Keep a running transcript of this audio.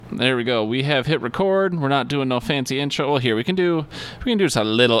There we go. We have hit record. We're not doing no fancy intro. Well, here we can do just a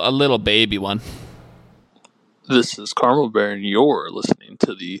little baby one. This is Carmel Bear, and you're listening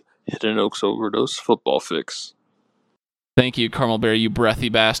to the Hidden Oaks Overdose Football Fix. Thank you, Carmel Bear, you breathy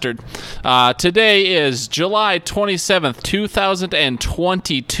bastard. Today is July 27th,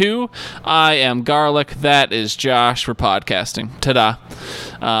 2022. I am Garlic. That is Josh. We're podcasting. Ta-da.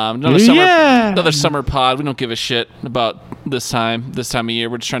 Another summer pod. We don't give a shit about this time of year.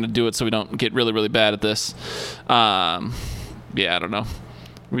 We're just trying to do it so we don't get really, really bad at this. I don't know.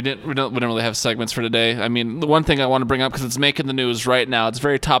 We don't really have segments for today. I mean, the one thing I want to bring up, because it's making the news right now, it's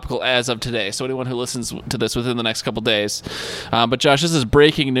very topical as of today, so anyone who listens to this within the next couple days. But Josh, this is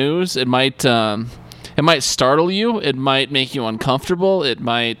breaking news. It might startle you. It might make you uncomfortable. It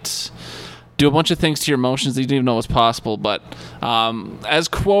might do a bunch of things to your emotions that you didn't even know was possible. But as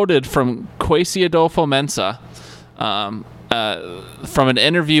quoted from Kwesi Adolfo-Mensah from an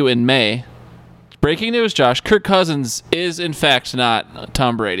interview in May, breaking news, Josh, Kirk Cousins is, in fact, not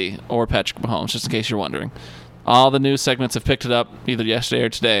Tom Brady or Patrick Mahomes, just in case you're wondering. All the news segments have picked it up either yesterday or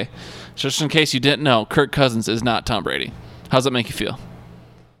today. Just in case you didn't know, Kirk Cousins is not Tom Brady. How's that make you feel?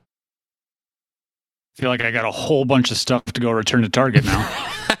 I feel like I got a whole bunch of stuff to go return to Target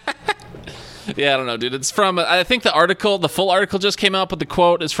now. Yeah, I don't know, dude. It's from, I think the full article just came out, but the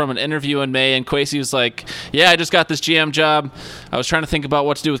quote is from an interview in May, and Kwesi was like, yeah, I just got this GM job. I was trying to think about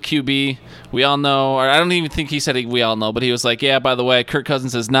what to do with QB. We all know, or I don't even think he said we all know, but he was like, yeah, by the way, Kirk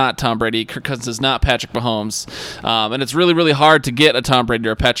Cousins is not Tom Brady. Kirk Cousins is not Patrick Mahomes. And it's really, really hard to get a Tom Brady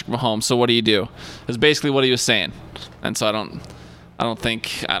or a Patrick Mahomes, so what do you do? Is basically what he was saying. And so I don't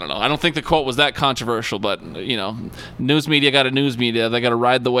think the quote was that controversial, but, you know, news media got a news media. They got to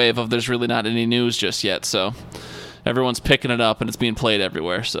ride the wave of there's really not any news just yet. So everyone's picking it up and it's being played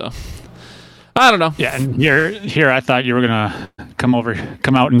everywhere. So I don't know. Yeah. And here I thought you were going to come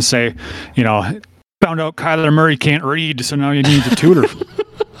out and say, you know, found out Kyler Murray can't read, so now you need a tutor.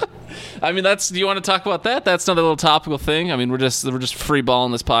 I mean, do you want to talk about that? That's another little topical thing. I mean, we're just free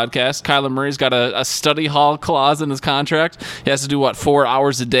balling this podcast. Kyler Murray's got a study hall clause in his contract. He has to do 4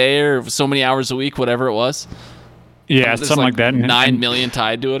 hours a day or so many hours a week, whatever it was. Yeah, something like that. $9 million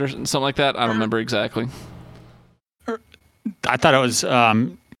tied to it or something like that. I don't remember exactly. I thought it was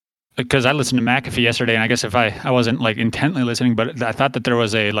because I listened to McAfee yesterday, and I guess if I wasn't like intently listening, but I thought that there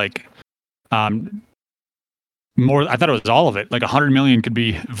was a more. I thought it was all of it. Like $100 million could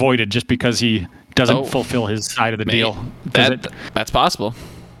be voided just because he doesn't fulfill his side of the deal. That's possible.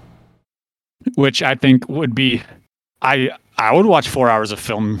 Which I think would be. I would watch 4 hours of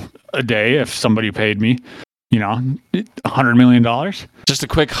film a day if somebody paid me, you know, $100 million. Just a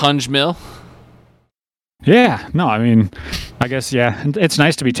quick hunch mill. Yeah. No, I mean, I guess it's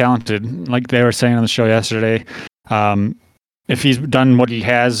nice to be talented, like they were saying on the show yesterday. If he's done what he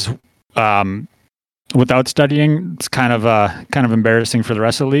has. Without studying, it's kind of embarrassing for the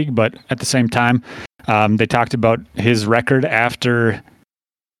rest of the league. But at the same time, they talked about his record after.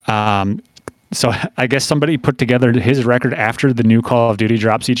 So I guess somebody put together his record after the new Call of Duty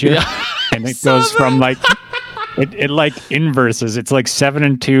drops each year, and it goes from like it like inverses. It's like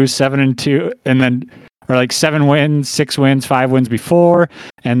 7-2, 7-2, and then. Or like 7 wins, 6 wins, 5 wins before,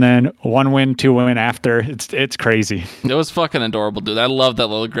 and then 1 win, 2 win after. It's crazy. It was fucking adorable, dude. I love that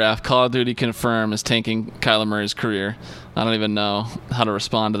little graph. Call of Duty confirmed is tanking Kyler Murray's career. I don't even know how to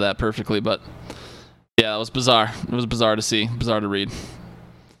respond to that perfectly, but yeah, it was bizarre. It was bizarre to see, bizarre to read.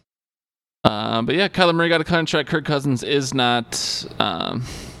 But yeah, Kyler Murray got a contract. Kirk Cousins is not Tom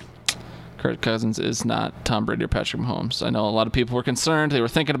Brady or Patrick Mahomes. I know a lot of people were concerned. They were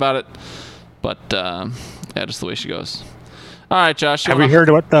thinking about it. But just the way she goes. All right, Josh. Have we heard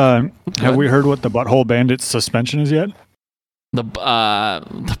what the Butthole Bandit suspension is yet? The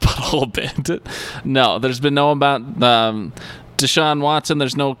Butthole Bandit? No, there's been no about Deshaun Watson.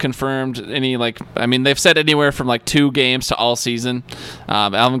 There's no confirmed any they've said anywhere from 2 games to all season.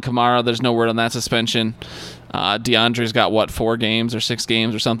 Alvin Kamara, there's no word on that suspension. DeAndre's got 4 games or 6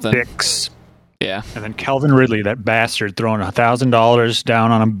 games or something. 6. Yeah. And then Calvin Ridley, that bastard, throwing $1,000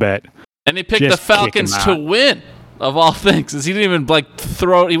 down on a bet. And they picked the Falcons to win, of all things. He didn't even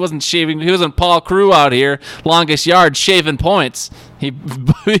throw. He wasn't shaving. He wasn't Paul Crew out here, longest yard, shaving points. He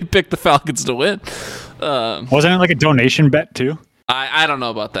picked the Falcons to win. Wasn't it like a donation bet too? I don't know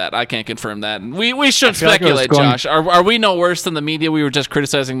about that. I can't confirm that. We shouldn't speculate, Josh. Are we no worse than the media we were just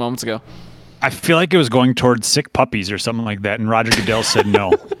criticizing moments ago? I feel like it was going towards sick puppies or something like that, and Roger Goodell said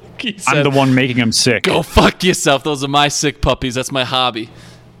no. I'm the one making them sick. Go fuck yourself. Those are my sick puppies. That's my hobby.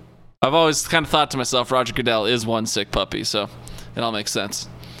 I've always kind of thought to myself, Roger Goodell is one sick puppy, so it all makes sense.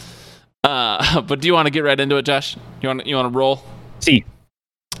 But do you want to get right into it, Josh? You want to roll? See.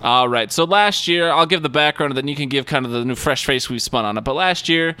 All right. So last year, I'll give the background, and then you can give kind of the new fresh face we spun on it. But last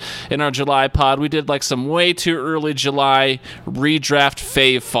year, in our July pod, we did like some way too early July redraft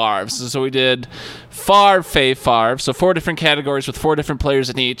fave farves. So we did fave. So 4 different categories with 4 different players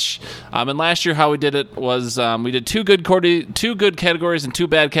in each. And last year, how we did it was we did 2 good categories and 2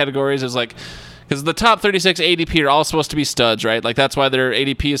 bad categories. It was like, because the top 36 ADP are all supposed to be studs, right? Like, that's why their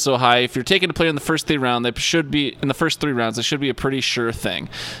ADP is so high. If you're taking a player in the first 3 rounds, they should be in the first 3 rounds. It should be a pretty sure thing.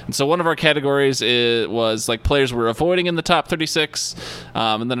 And so one of our categories was like players we're avoiding in the top 36,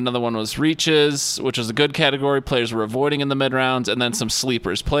 and then another one was reaches, which was a good category. Players we're avoiding in the mid rounds, and then some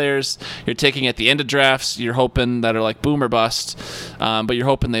sleepers, players you're taking at the end of drafts. You're hoping that are like boom or bust, but you're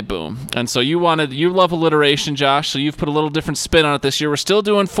hoping they boom. And so you love alliteration, Josh. So you've put a little different spin on it this year. We're still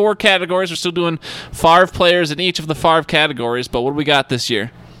doing 4 categories. We're still doing Favre players in each of the Favre categories, but what do we got this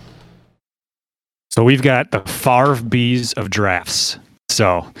year? So we've got the Favre Bs of drafts.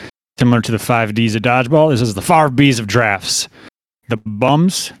 So similar to the 5 Ds of dodgeball, this is the Favre Bs of drafts. The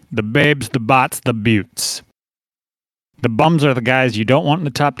bums, the babes, the bots, the buttes. The bums are the guys you don't want in the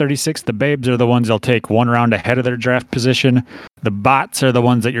top 36. The babes are the ones they'll take 1 round ahead of their draft position. The bots are the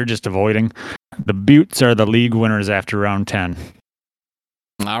ones that you're just avoiding. The buttes are the league winners after round 10.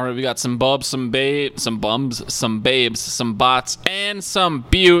 All right, we got some bubs, some babes, some bums, some babes, some bots, and some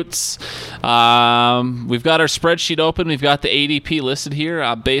buttes. We've got our spreadsheet open. We've got the ADP listed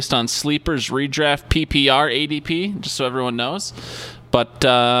here based on Sleepers Redraft PPR ADP, just so everyone knows. But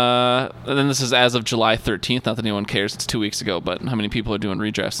and then this is as of July 13th. Not that anyone cares. It's 2 weeks ago, but how many people are doing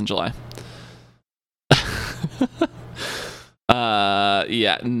redrafts in July?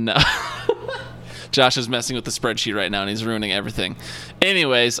 Yeah, no. Josh is messing with the spreadsheet right now, and he's ruining everything.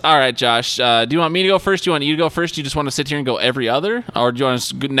 Anyways, all right, Josh. Do you want me to go first? Do you want you to go first? Do you just want to sit here and go every other? Or do you want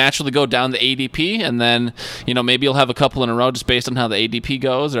to naturally go down the ADP, and then, maybe you'll have a couple in a row just based on how the ADP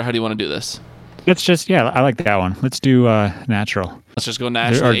goes, or how do you want to do this? Let's just, I like that one. Let's do natural. Let's just go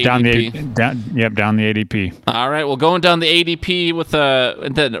natural. Or down ADP. Down the ADP. All right, well, going down the ADP with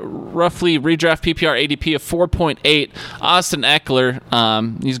the roughly redraft PPR ADP of 4.8, Austin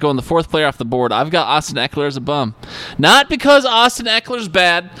Ekeler. He's going the 4th player off the board. I've got Austin Ekeler as a bum. Not because Austin Ekeler's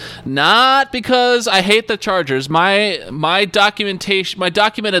bad. Not because I hate the Chargers. My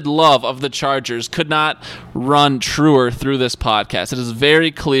documented love of the Chargers could not run truer through this podcast. It is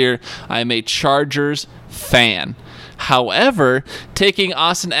very clear I am a Chargers fan. However, taking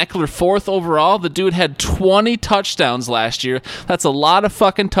Austin Ekeler 4th overall, the dude had 20 touchdowns last year. That's a lot of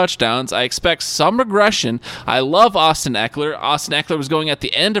fucking touchdowns. I expect some regression. I love Austin Ekeler. Austin Ekeler was going at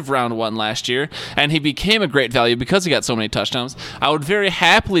the end of round 1 last year, and he became a great value because he got so many touchdowns. I would very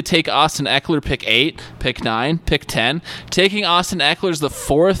happily take Austin Ekeler pick 8, pick 9, pick 10. Taking Austin Ekeler as the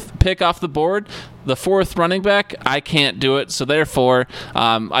 4th pick off the board, the 4th running back, I can't do it. So therefore,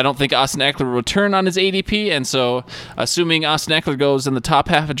 I don't think Austin Ekeler will return on his ADP. And so, assuming Austin Ekeler goes in the top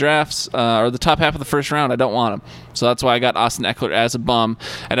half of drafts or the top half of the first round, I don't want him. So that's why I got Austin Ekeler as a bum.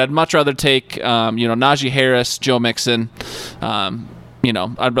 And I'd much rather take, Najee Harris, Joe Mixon.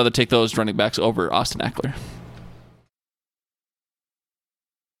 I'd rather take those running backs over Austin Ekeler.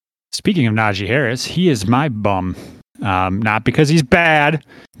 Speaking of Najee Harris, he is my bum. Not because he's bad,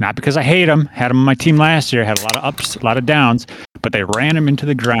 not because I hate him. Had him on my team last year, had a lot of ups, a lot of downs, but they ran him into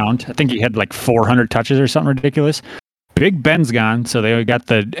the ground. I think he had like 400 touches or something ridiculous. Big Ben's gone, so they got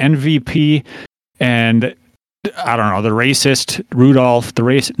the MVP and I don't know, the racist Rudolph, the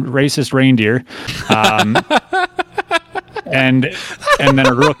racist reindeer, and then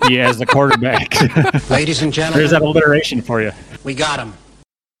a rookie as the quarterback. Ladies and gentlemen, there's that alliteration for you. We got him.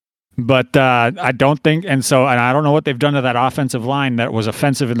 But I don't think, and I don't know what they've done to that offensive line that was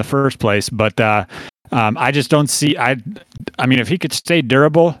offensive in the first place. But I just don't see. I mean, if he could stay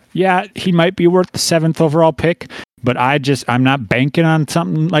durable, yeah, he might be worth the 7th overall pick. But I'm not banking on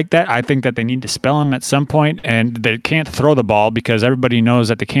something like that. I think that they need to spell him at some point, and they can't throw the ball because everybody knows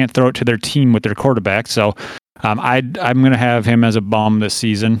that they can't throw it to their team with their quarterback. So I'm going to have him as a bum this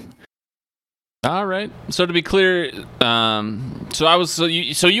season. All right. So to be clear, so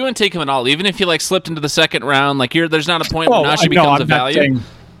you wouldn't take him at all, even if he slipped into the 2nd round. There's not a point where Najee becomes a value.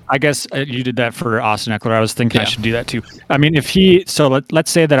 I guess you did that for Austin Ekeler. I was thinking I should do that too. I mean, if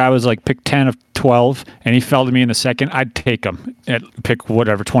let's say that I was pick 10 of 12 and he fell to me in the 2nd, I'd take him at pick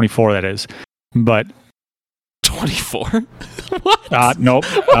whatever 24 that is. But 24? What? Nope.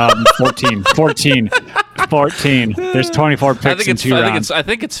 14. 14. There's 24 picks in 2 rounds. I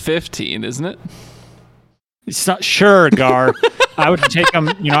think it's 15, isn't it? It's not sure, Gar. I would take him.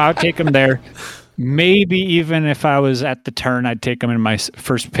 I would take him there. Maybe even if I was at the turn, I'd take him in my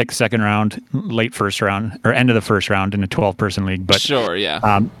first pick, second round, late first round, or end of the first round in a 12-person league. But sure,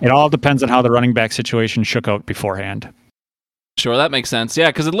 yeah. It all depends on how the running back situation shook out beforehand. Sure, that makes sense. Yeah,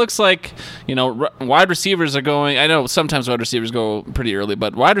 because it looks like, wide receivers are going. I know sometimes wide receivers go pretty early,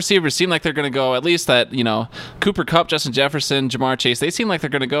 but wide receivers seem like they're going to go at least that, Cooper Kupp, Justin Jefferson, Jamar Chase. They seem like they're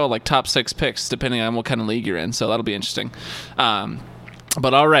going to go like top 6 picks, depending on what kind of league you're in. So that'll be interesting.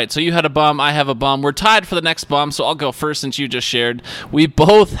 But all right, so you had a bum, I have a bum. We're tied for the next bum, so I'll go first since you just shared. We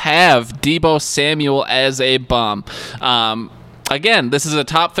both have Deebo Samuel as a bum. Again, this is a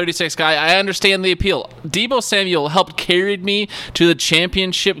top 36 guy. I understand the appeal. Deebo Samuel helped carry me to the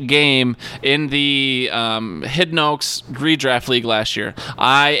championship game in the Hidden Oaks redraft league last year.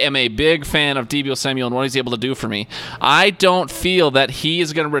 I am a big fan of Deebo Samuel and what he's able to do for me. I don't feel that he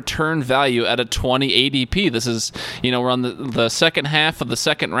is going to return value at a 20 ADP. This is, we're on the second half of the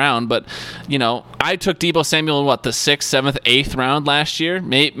second round, but, I took Deebo Samuel in the 6th, 7th, 8th round last year,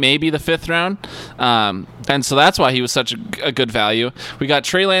 maybe the 5th round. And so that's why he was such a good value. We got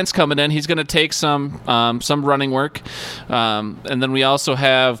Trey Lance coming in. He's going to take some running work. And then we also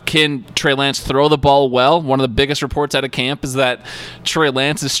have, can Trey Lance throw the ball well? One of the biggest reports out of camp is that Trey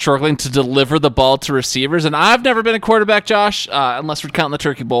Lance is struggling to deliver the ball to receivers. And I've never been a quarterback, Josh, unless we're counting the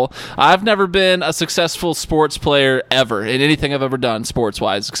Turkey Bowl. I've never been a successful sports player ever in anything I've ever done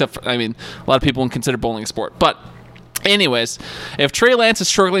sports-wise, except for, a lot of people consider bowling a sport. But anyways, if Trey Lance is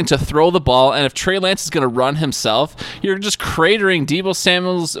struggling to throw the ball and if Trey Lance is going to run himself, you're just cratering Deebo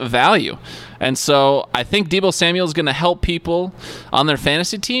Samuel's value. And so I think Deebo Samuel is going to help people on their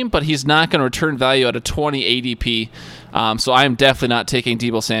fantasy team, but he's not going to return value at a 20 ADP. So I am definitely not taking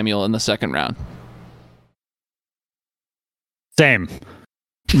Deebo Samuel in the second round. Same.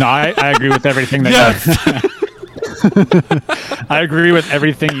 No, I agree with everything that yes. I agree with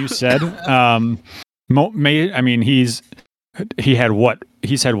everything you said.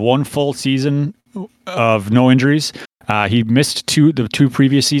 He's had one full season of no injuries. He missed the two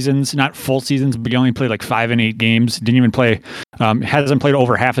previous seasons, not full seasons, but he only played like 5 and 8 games. Didn't even play, hasn't played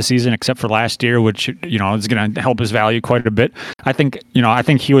over half a season except for last year, which, is going to help his value quite a bit. I think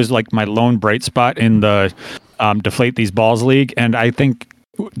he was like my lone bright spot in the Deflate These Balls League. And I think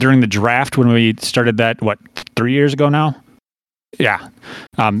during the draft when we started that, 3 years ago now? Yeah,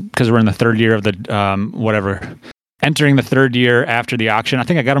 because we're in the third year of the entering the third year after the auction. I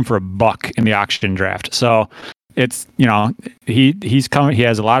think I got him for $1 in the auction draft. So it's he's coming. He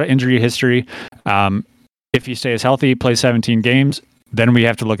has a lot of injury history. If he stays healthy, plays 17 games, then we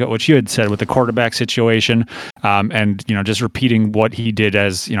have to look at what you had said with the quarterback situation, and just repeating what he did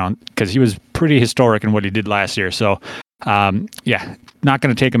as because he was pretty historic in what he did last year. So not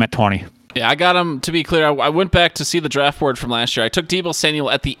going to take him at 20. Yeah, I got him, to be clear. I went back to see the draft board from last year. I took Deebo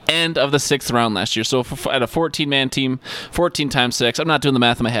Samuel at the end of the 6th round last year. So at a 14-man team, 14 times 6, I'm not doing the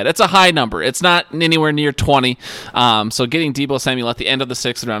math in my head. It's a high number. It's not anywhere near 20. So getting Deebo Samuel at the end of the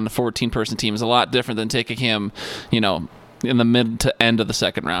 6th round, a 14-person team, is a lot different than taking him, in the mid to end of the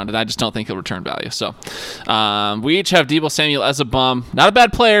second round. And I just don't think he'll return value. So we each have Deebo Samuel as a bum. Not a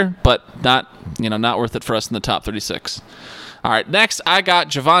bad player, but not worth it for us in the top 36. All right, next I got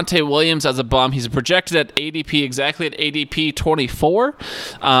Javonte Williams as a bum. He's projected at ADP, exactly at ADP 24.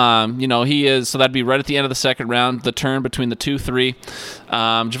 He is, so that'd be right at the end of the second round, the turn between the 2-3.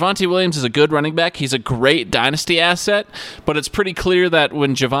 Javonte Williams is a good running back. He's a great dynasty asset, but it's pretty clear that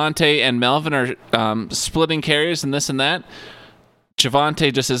when Javonte and Melvin are splitting carries and this and that,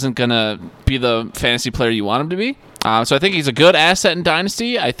 Javonte just isn't going to be the fantasy player you want him to be. So I think he's a good asset in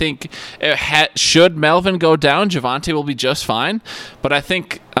Dynasty. I think should Melvin go down, Javonte will be just fine. But I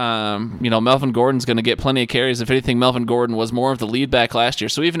think Melvin Gordon's going to get plenty of carries. If anything, Melvin Gordon was more of the lead back last year.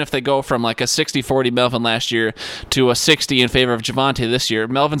 So even if they go from like a 60-40 Melvin last year to a 60 in favor of Javonte this year,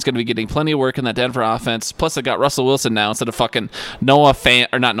 Melvin's going to be getting plenty of work in that Denver offense. Plus they got Russell Wilson now instead of fucking Noah Fant,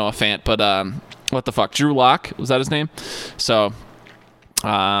 or not Noah Fant, but what the fuck, Drew Lock, was that his name? So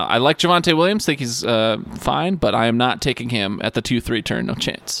I like Javonte Williams, think he's fine, but I am not taking him at the 2-3 turn, no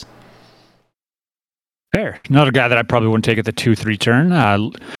chance. Fair. Another guy that I probably wouldn't take at the 2-3 turn.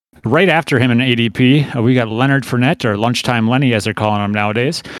 Right after him in ADP, we got Leonard Fournette, or Lunchtime Lenny, as they're calling him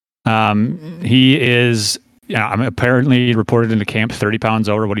nowadays. He is apparently reported into camp 30 pounds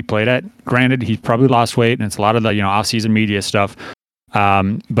over what he played at. Granted, he's probably lost weight, and it's a lot of the off-season media stuff.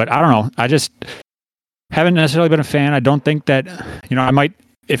 But I don't know. I just haven't necessarily been a fan. I don't think that, I might,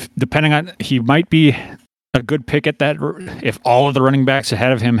 he might be a good pick at that if all of the running backs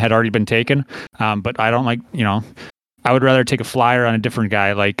ahead of him had already been taken. But I don't like, I would rather take a flyer on a different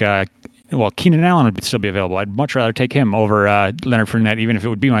guy like Keenan Allen would still be available. I'd much rather take him over Leonard Fournette, even if it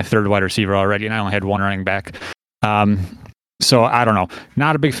would be my third wide receiver already, and I only had one running back. So I don't know.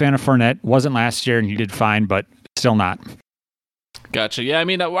 Not a big fan of Fournette. Wasn't last year, and he did fine, but still not. Gotcha. Yeah, I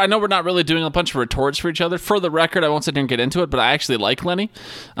mean, I know we're not really doing a bunch of retorts for each other. For the record, I won't sit here and get into it, but I actually like Lenny.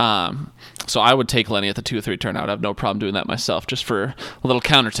 So I would take Lenny at the 2-3 turnout. I have no problem doing that myself, just for a little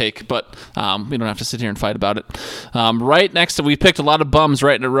counter take, but we don't have to sit here and fight about it. Right next to, we picked a lot of bums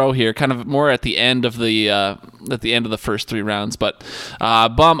right in a row here, kind of more at the end of the first 3 rounds, but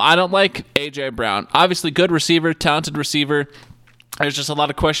bum, I don't like A.J. Brown. Obviously, good receiver, talented receiver. There's just a lot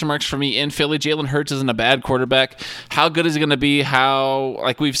of question marks for me in Philly. Jalen Hurts isn't a bad quarterback. How good is he going to be?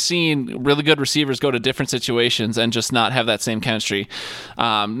 We've seen really good receivers go to different situations and just not have that same chemistry.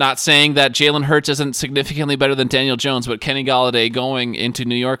 Not saying that Jalen Hurts isn't significantly better than Daniel Jones, but Kenny Golladay going into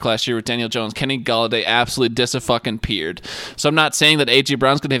New York last year with Daniel Jones, Kenny Golladay absolutely dis-a-fucking-peered. So I'm not saying that A.J.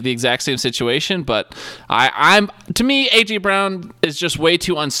 Brown's going to have the exact same situation, but to me, A.J. Brown is just way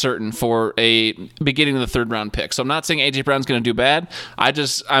too uncertain for a beginning of the third round pick. So I'm not saying A.J. Brown's going to do bad.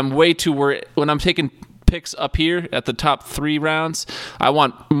 I'm way too worried when I'm taking picks up here at the top 3 rounds. I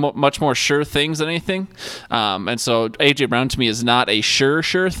want much more sure things than anything. And so A.J. Brown to me is not a sure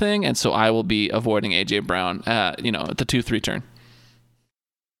thing. And so I will be avoiding A.J. Brown, at the 2-3 turn.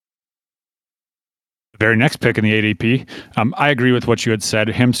 Very next pick in the ADP, I agree with what you had said,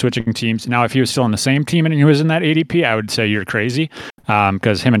 him switching teams. Now, if he was still in the same team and he was in that ADP, I would say you're crazy,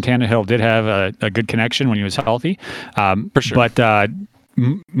 because him and Tannehill did have a good connection when he was healthy. For sure. But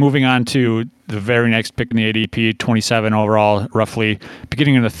moving on to the very next pick in the ADP, 27 overall, roughly,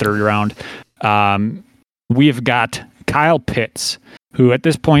 beginning of the third round, we've got Kyle Pitts, who at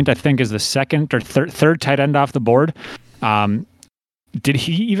this point I think is the second or third tight end off the board. Did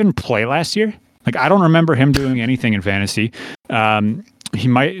he even play last year? I don't remember him doing anything in fantasy. He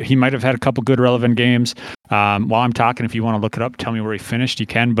might have had a couple good relevant games. While I'm talking, if you want to look it up, tell me where he finished, you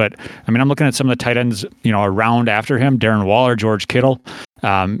can. But I mean, I'm looking at some of the tight ends, around after him: Darren Waller, George Kittle,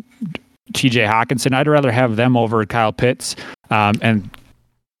 T.J. Hawkinson. I'd rather have them over Kyle Pitts. And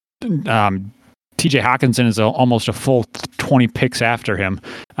T.J. Hawkinson is almost a full 20 picks after him.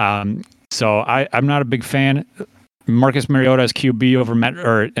 So I'm not a big fan. Marcus Mariota as QB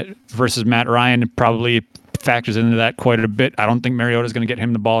versus Matt Ryan probably factors into that quite a bit. I don't think Mariota is going to get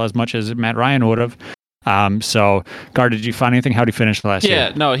him the ball as much as Matt Ryan would have. So, Gar, did you find anything? How did he finish last year?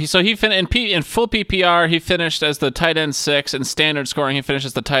 Yeah, no. He finished in full PPR. He finished as the tight end 6. In standard scoring, he finished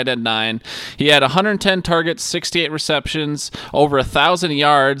as the tight end 9. He had 110 targets, 68 receptions, over 1,000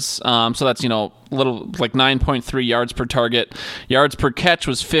 yards. So that's little like 9.3 yards per target. Yards per catch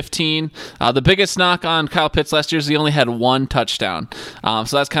was 15. The biggest knock on Kyle Pitts last year is he only had 1 touchdown.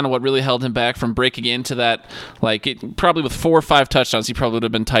 So that's kind of what really held him back from breaking into that. Probably with 4 or 5 touchdowns, he probably would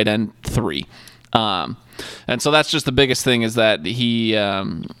have been tight end 3. And so that's just the biggest thing, is that he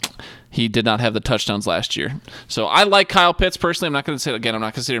did not have the touchdowns last year. So I like Kyle Pitts personally. I'm not going to sit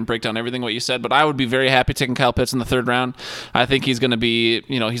here and break down everything what you said, but I would be very happy taking Kyle Pitts in the third round. I think he's going to be,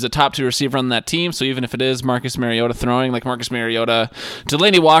 he's a top 2 receiver on that team. So even if it is Marcus Mariota throwing, like Marcus Mariota,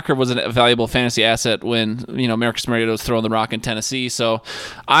 Delaney Walker was a valuable fantasy asset when, Marcus Mariota was throwing the rock in Tennessee. So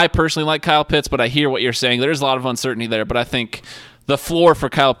I personally like Kyle Pitts, but I hear what you're saying. There's a lot of uncertainty there, but I think the floor for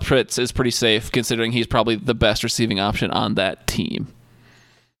Kyle Pitts is pretty safe, considering he's probably the best receiving option on that team.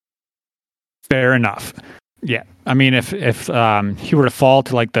 Fair enough. Yeah, I mean, if he were to fall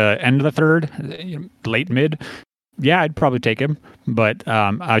to the end of the third, late mid, yeah, I'd probably take him. But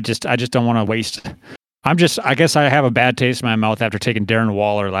I just don't want to waste. I guess I have a bad taste in my mouth after taking Darren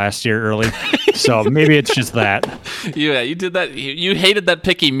Waller last year early. So maybe it's just that. Yeah, you did that. You hated that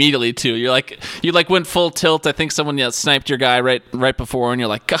pick immediately too. You went full tilt. I think someone sniped your guy right before, and you're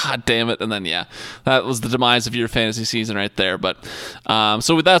like, God damn it! And then that was the demise of your fantasy season right there. But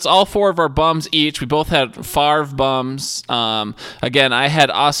so that's all 4 of our bums each. We both had Favre bums. Again, I had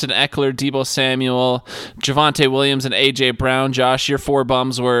Austin Eckler, Deebo Samuel, Javonte Williams, and AJ Brown. Josh, your 4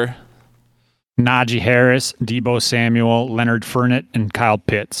 bums were Najee Harris, Deebo Samuel, Leonard Fournette, and Kyle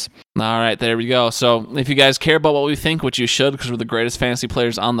Pitts. All right, there we go. So if you guys care about what we think, which you should, because we're the greatest fantasy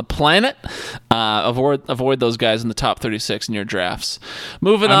players on the planet, avoid those guys in the top 36 in your drafts.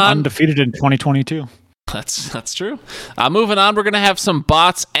 I'm undefeated in 2022. That's true. Moving on, we're going to have some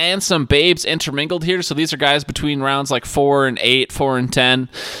bots and some babes intermingled here. So these are guys between rounds 4 and 8, 4 and 10,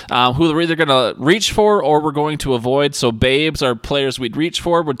 who we're either going to reach for or we're going to avoid. So babes are players we'd reach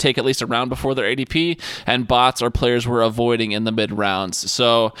for, would take at least a round before their ADP, and bots are players we're avoiding in the mid rounds.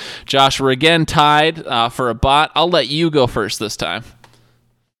 So Josh, we're again tied for a bot. I'll let you go first this time.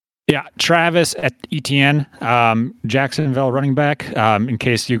 Yeah, Travis at Etienne, Jacksonville running back. In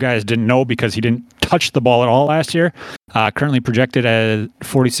case you guys didn't know, because he didn't touch the ball at all last year. Currently projected at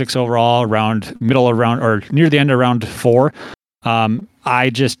 46 overall, around middle of round or near the end of round 4. I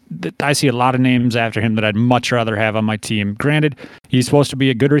see a lot of names after him that I'd much rather have on my team. Granted, he's supposed to be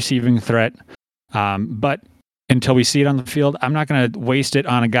a good receiving threat, but until we see it on the field, I'm not going to waste it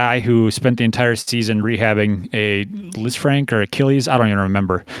on a guy who spent the entire season rehabbing a Lisfranc or Achilles. I don't even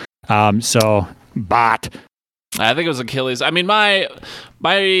remember. So bot. I think it was Achilles. I mean, I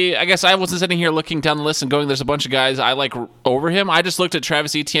guess I wasn't sitting here looking down the list and going, there's a bunch of guys I like over him. I just looked at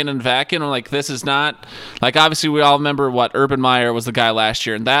Travis Etienne and Vac, and I'm like, this is not, like, obviously we all remember what Urban Meyer was the guy last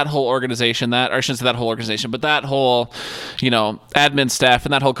year, and that whole organization, or I shouldn't say that whole organization, but that whole, admin staff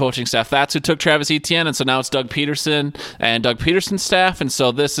and that whole coaching staff, that's who took Travis Etienne, and so now it's Doug Peterson and Doug Peterson's staff, and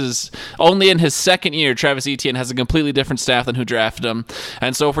so this is only in his second year, Travis Etienne has a completely different staff than who drafted him,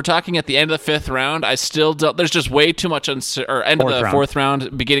 and so if we're talking at the end of the 5th round, I still don't, there's just way too much, end of the 4th round,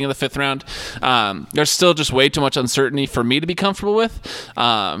 beginning of the 5th round, there's still just way too much uncertainty for me to be comfortable with.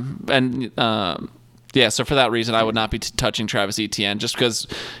 So for that reason, I would not be touching Travis Etienne, just because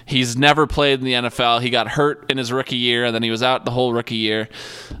he's never played in the NFL. He got hurt in his rookie year, and then he was out the whole rookie year.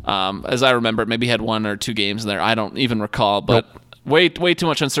 As I remember, maybe he had 1 or 2 games in there. I don't even recall, but way too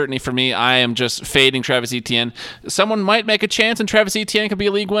much uncertainty for me. I am just fading Travis Etienne. Someone might make a chance, and Travis Etienne could be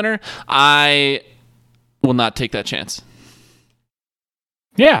a league winner. I will not take that chance.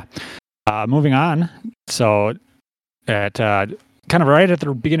 Yeah. Moving on. So at kind of right at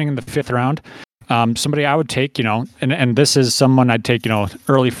the beginning of the 5th round, somebody I would take, and this is someone I'd take,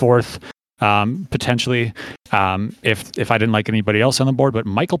 early 4th, potentially, if I didn't like anybody else on the board, but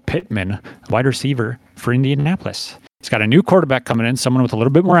Michael Pittman, wide receiver for Indianapolis. He's got a new quarterback coming in, someone with a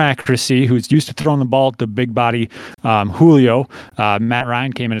little bit more accuracy, who's used to throwing the ball at the big body Julio. Matt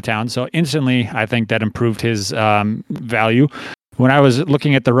Ryan came into town, so instantly I think that improved his value. When I was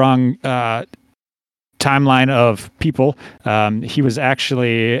looking at the wrong timeline of people, he was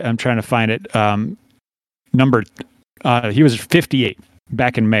actually, I'm trying to find it, he was 58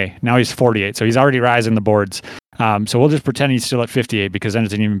 back in May. Now he's 48, so he's already rising the boards. So we'll just pretend he's still at 58 because then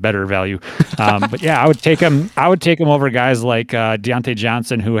it's an even better value. But yeah, I would take him over guys like Deontay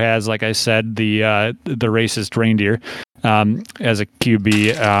Johnson, who has, like I said, the racist reindeer as a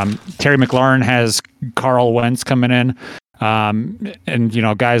QB. Terry McLaurin has Carl Wentz coming in.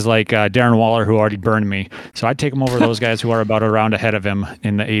 And guys like Darren Waller, who already burned me. So I'd take him over those guys who are about a round ahead of him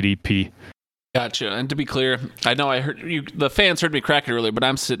in the ADP. Gotcha. And to be clear, I know I heard you, the fans heard me crack it earlier, but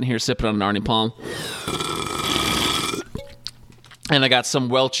I'm sitting here sipping on an Arnie Palm. And I got some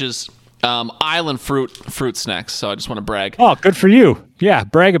Welch's Island fruit snacks, so I just want to brag. Oh, good for you. Yeah,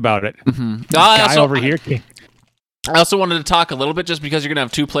 brag about it. Mm-hmm. Guy over here. I also wanted to talk a little bit just because you're going to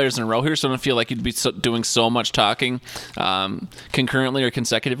have 2 players in a row here, so I don't feel like you'd be doing so much talking concurrently or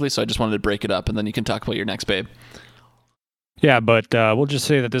consecutively, so I just wanted to break it up, and then you can talk about your next babe. Yeah, but we'll just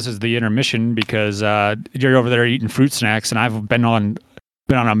say that this is the intermission because you're over there eating fruit snacks, and I've been on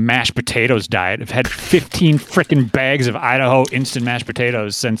a mashed potatoes diet. I've had 15 freaking bags of Idaho instant mashed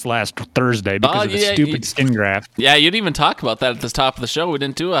potatoes since last Thursday because of the stupid skin graft. Yeah, you didn't even talk about that at the top of the show. We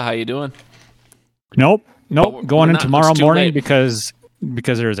didn't do a how you doing. Nope. Going in tomorrow morning because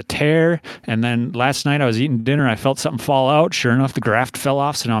there was a tear, and then last night I was eating dinner. I felt something fall out. Sure enough, the graft fell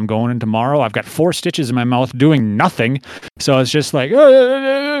off, so now I'm going in tomorrow. I've got 4 stitches in my mouth doing nothing, so it's just like...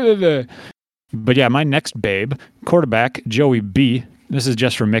 But yeah, my next babe, quarterback, Joey B. This is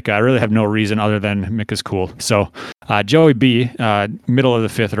just for Micah. I really have no reason other than Micah's cool. So Joey B., middle of the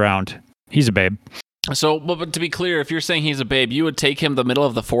 5th round. He's a babe. So, but to be clear, if you're saying he's a babe, you would take him the middle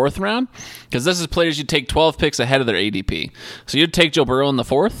of the 4th round? Because this is players you take 12 picks ahead of their ADP. So you'd take Joe Burrow in the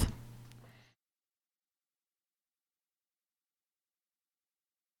 4th?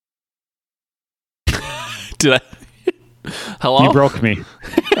 Did I? Hello? You broke me.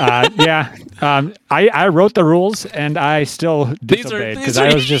 Yeah. I wrote the rules and I still disobeyed because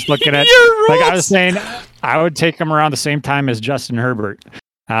I was just looking at, like I was saying, I would take him around the same time as Justin Herbert.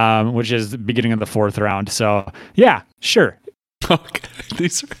 Which is the beginning of the 4th round. So, yeah, sure. Okay.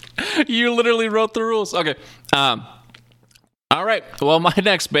 You literally wrote the rules. Okay. All right. Well, my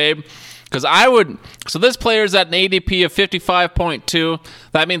next babe, because so this player's at an ADP of 55.2.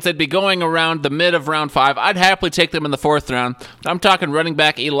 That means they'd be going around the mid of round 5. I'd happily take them in the 4th round. I'm talking running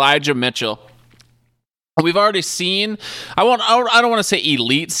back Elijah Mitchell. We've already seen, I don't want to say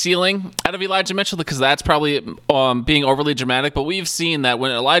elite ceiling out of Elijah Mitchell because that's probably being overly dramatic, but we've seen that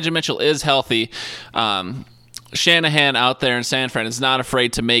when Elijah Mitchell is healthy, Shanahan out there in San Fran is not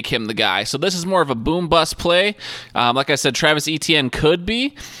afraid to make him the guy. So this is more of a boom-bust play. Like I said, Travis Etienne could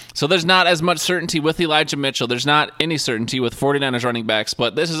be. So there's not as much certainty with Elijah Mitchell. There's not any certainty with 49ers running backs,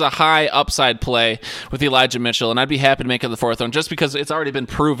 but this is a high upside play with Elijah Mitchell, and I'd be happy to make it the fourth round just because it's already been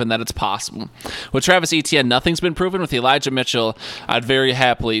proven that it's possible. With Travis Etienne, nothing's been proven. With Elijah Mitchell, I'd very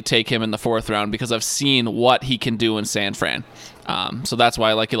happily take him in the fourth round because I've seen what he can do in San Fran. So that's why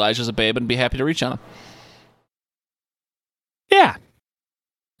I like Elijah as a babe and be happy to reach on him.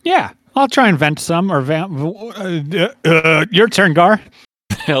 Yeah. I'll try and vent some. Your turn, Gar.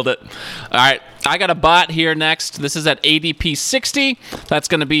 Nailed it. All right. I got a bot here next. This is at ADP 60. That's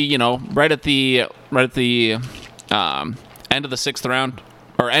going to be, right at the end of the sixth round,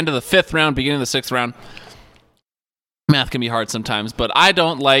 or end of the fifth round, beginning of the sixth round. Math can be hard sometimes, but I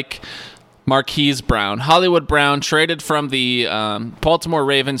don't like Marquise Brown. Hollywood Brown traded from the Baltimore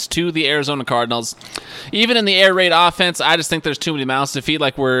Ravens to the Arizona Cardinals. Even in the air raid offense, I just think there's too many mouths to feed.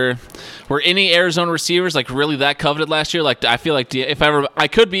 Like, were any Arizona receivers like really that coveted last year? Like, I feel like if ever I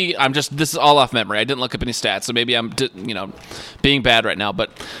could be, this is all off memory. I didn't look up any stats, so maybe I'm being bad right now. But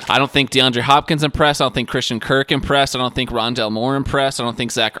I don't think DeAndre Hopkins impressed. I don't think Christian Kirk impressed. I don't think Rondale Moore impressed. I don't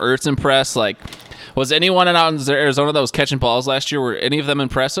think Zach Ertz impressed. Like, was anyone out in Arizona that was catching balls last year, were any of them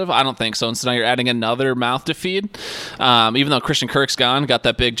impressive? I don't think so. And so now you're adding another mouth to feed, even though Christian Kirk's gone, got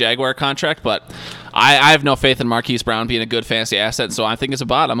that big Jaguar contract. But I have no faith in Marquise Brown being a good fantasy asset, so I think it's a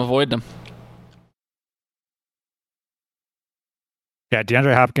bot. I'm avoiding him. Yeah,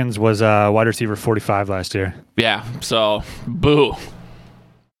 DeAndre Hopkins was wide receiver 45 last year. Yeah, so boo.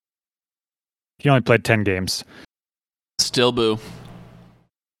 He only played 10 games. Still boo.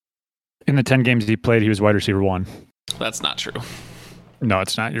 In the 10 games he played, he was wide receiver 1. That's not true. No,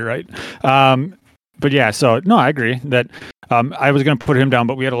 it's not. You're right. But yeah, so no, I agree that I was going to put him down,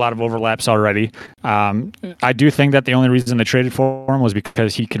 but we had a lot of overlaps already. I do think that the only reason they traded for him was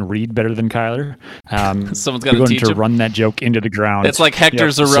because he can read better than Kyler. Someone's got to teach him. Run that joke into the ground. It's like Hector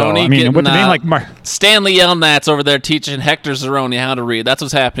Zeroni getting with the name like Stanley Yelnats over there teaching Hector Zeroni how to read. That's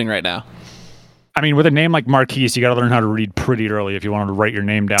what's happening right now. I mean, with a name like Marquise, you got to learn how to read pretty early if you wanted to write your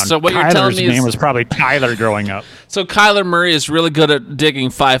name down. So what Kyler's you're telling me name was probably Tyler growing up. So Kyler Murray is really good at digging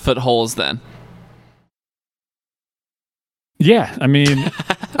 5-foot holes then. Yeah, I mean,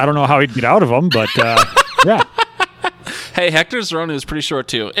 I don't know how he'd get out of them, but yeah. Hey, Hector Zeroni was pretty short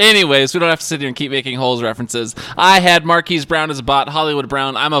too. Anyways, we don't have to sit here and keep making holes references. I had Marquise Brown as a bot. Hollywood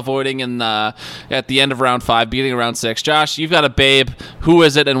Brown, I'm avoiding at the end of round 5, beginning of round 6. Josh, you've got a babe. Who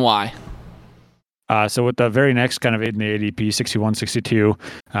is it and why? So with the very next kind of in the ADP, 61, 62,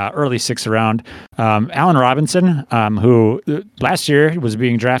 early 6th round, Allen Robinson, who last year was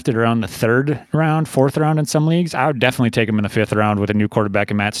being drafted around the 3rd round, 4th round in some leagues. I would definitely take him in the 5th round with a new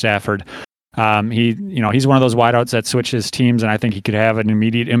quarterback in Matt Stafford. He's one of those wideouts that switches teams, and I think he could have an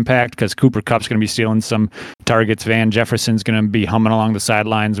immediate impact because Cooper Kupp's going to be stealing some targets. Van Jefferson's going to be humming along the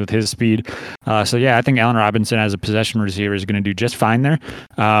sidelines with his speed. So yeah, I think Allen Robinson as a possession receiver is going to do just fine there.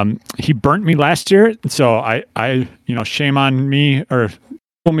 He burnt me last year, so I shame on me, or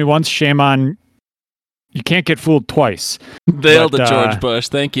fool me once, shame on. You can't get fooled twice. Nailed it, George Bush.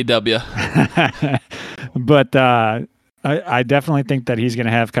 Thank you, W. But I definitely think that he's going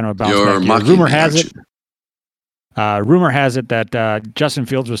to have kind of a bounce back year. Rumor has it that Justin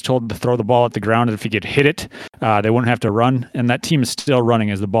Fields was told to throw the ball at the ground, and if he could hit it, they wouldn't have to run. And that team is still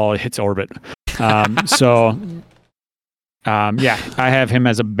running as the ball hits orbit. I have him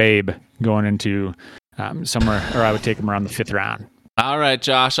as a babe going into somewhere, or I would take him around the 5th round. All right,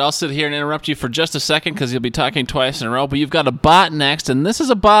 Josh, I'll sit here and interrupt you for just a second because you'll be talking twice in a row, but you've got a bot next, and this is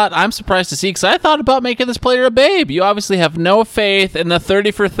a bot I'm surprised to see because I thought about making this player a babe. You obviously have no faith in the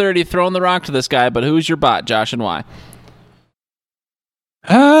 30 for 30 throwing the rock to this guy, but who's your bot, Josh, and why?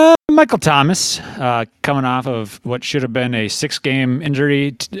 Michael Thomas, coming off of what should have been a 6-game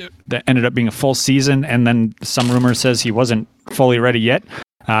injury that ended up being a full season, and then some rumor says he wasn't fully ready yet.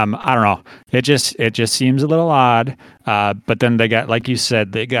 I don't know. It just seems a little odd. But then they got, like you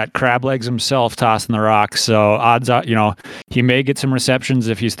said, they got Crab Legs himself tossing the rock. So odds are, he may get some receptions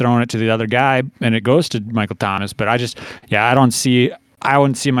if he's throwing it to the other guy and it goes to Michael Thomas. But I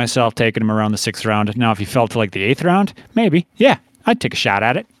wouldn't see myself taking him around the 6th round. Now, if he fell to like the 8th round, maybe. Yeah, I'd take a shot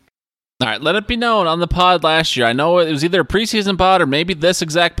at it. All right, let it be known on the pod last year. I know it was either a preseason pod or maybe this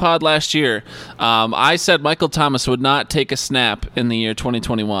exact pod last year. I said Michael Thomas would not take a snap in the year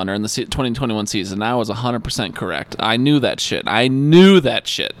 2021 or in the 2021 season. I was 100% correct. I knew that shit. So I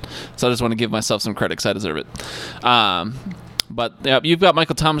just want to give myself some credit because I deserve it. But yeah, you've got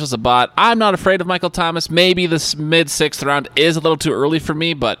Michael Thomas as a bot. I'm not afraid of Michael Thomas. Maybe this mid-6th round is a little too early for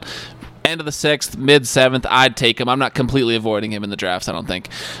me, but end of the 6th, mid-7th, I'd take him. I'm not completely avoiding him in the drafts, I don't think.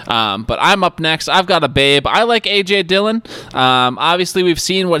 But I'm up next. I've got a babe. I like A.J. Dillon. Obviously, we've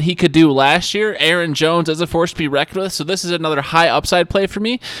seen what he could do last year. Aaron Jones is a force to be reckoned with, so this is another high upside play for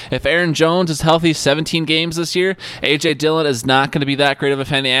me. If Aaron Jones is healthy 17 games this year, A.J. Dillon is not going to be that great of a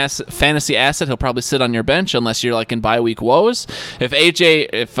fantasy asset. He'll probably sit on your bench unless you're like in bye week woes. If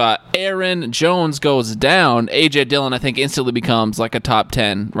Aaron Jones goes down, A.J. Dillon I think instantly becomes like a top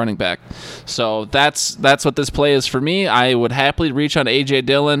 10 running back. So that's what this play is for me. I would happily reach on A.J.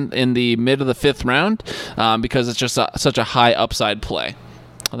 Dillon in the mid of the 5th round because it's just such a high upside play.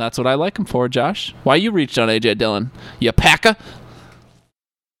 Well, that's what I like him for, Josh. Why you reached on A.J. Dillon? You packer?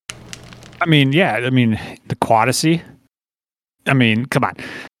 I mean, the quadacy. I mean, come on.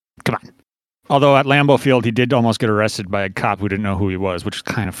 Although at Lambeau Field, he did almost get arrested by a cop who didn't know who he was, which is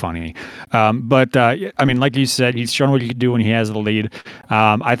kind of funny. But like you said, he's shown what he can do when he has the lead.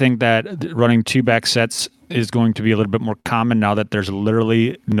 I think that running 2-back sets is going to be a little bit more common now that there's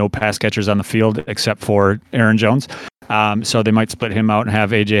literally no pass catchers on the field except for Aaron Jones. So they might split him out and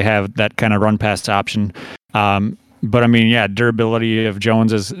have AJ have that kind of run pass option. But I mean, durability of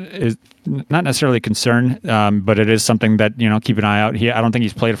Jones is not necessarily a concern, but it is something that, keep an eye out. I don't think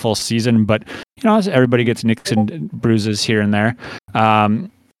he's played a full season, but everybody gets nicks and bruises here and there.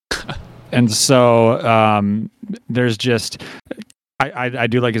 And so there's just, I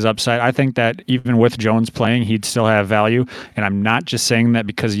do like his upside. I think that even with Jones playing, he'd still have value. And I'm not just saying that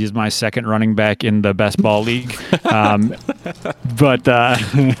because he's my second running back in the best ball league.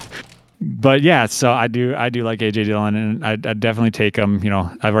 But yeah, so I do like AJ Dillon, and I'd definitely take him.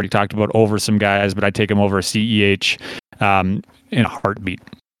 I've already talked about over some guys, but I'd take him over CEH in a heartbeat.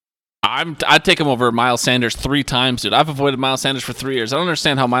 I'd take him over Miles Sanders 3 times, dude. I've avoided Miles Sanders for 3 years. I don't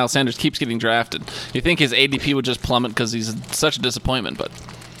understand how Miles Sanders keeps getting drafted. You think his ADP would just plummet because he's such a disappointment, but...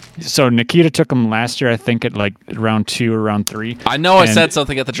 So Nikita took him last year, I think, at like round 2 or round 3. I know I said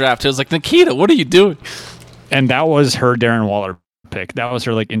something at the draft. It was like, Nikita, what are you doing? And that was her Darren Waller pick. That was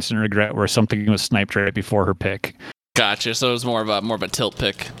her like instant regret where something was sniped right before her pick. Gotcha. So it was more of a tilt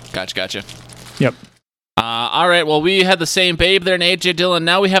pick. Gotcha. Yep. All right. Well, we had the same babe there in AJ Dillon.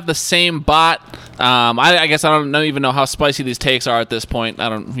 Now we have the same bot. I guess I don't even know how spicy these takes are at this point.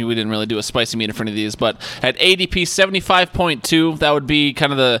 We didn't really do a spicy meter for any of these, but at ADP 75.2, that would be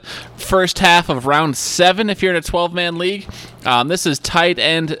kind of the first half of round 7 if you're in a 12-man league. This is tight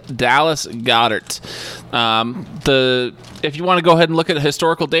end Dallas Goedert. If you want to go ahead and look at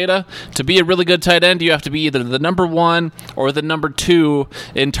historical data, to be a really good tight end, you have to be either the number 1 or the number 2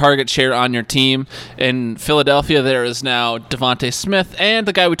 in target share on your team. In Philadelphia, there is now Devontae Smith and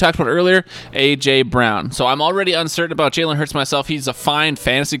the guy we talked about earlier, A.J. Brown. So I'm already uncertain about Jalen Hurts myself. He's a fine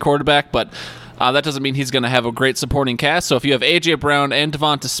fantasy quarterback, but that doesn't mean he's going to have a great supporting cast. So if you have A.J. Brown and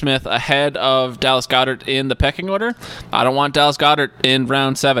Devonta Smith ahead of Dallas Goedert in the pecking order, I don't want Dallas Goedert in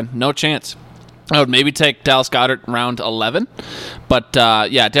round 7. No chance. I would maybe take Dallas Goedert round 11, but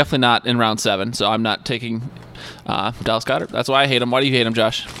definitely not in round 7. So I'm not taking Dallas Goedert. That's why I hate him. Why do you hate him,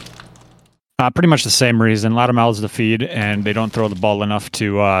 Josh? Pretty much the same reason. A lot of mouths to feed, and they don't throw the ball enough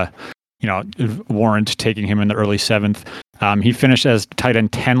to warrant taking him in the early 7th. He finished as tight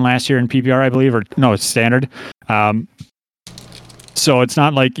end 10 last year in PPR, I believe, or no, it's standard. So it's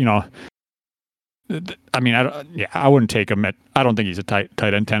not like, I wouldn't take him I don't think he's a tight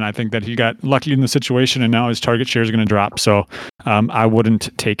end 10. I think that he got lucky in the situation and now his target share is going to drop. So I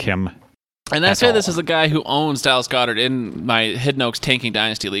wouldn't take him. And I say this is a guy who owns Dallas Goedert in my Hidden Oaks Tanking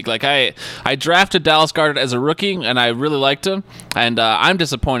Dynasty League. Like I drafted Dallas Goedert as a rookie, and I really liked him. And I'm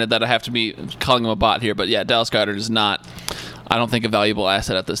disappointed that I have to be calling him a bot here. But yeah, Dallas Goedert is not, I don't think, a valuable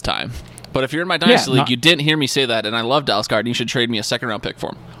asset at this time. But if you're in my Dynasty League, you didn't hear me say that, and I love Dallas Goedert, and you should trade me a 2nd-round pick for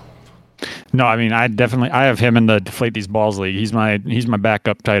him. No, I mean, I have him in the Deflate These Balls League. He's my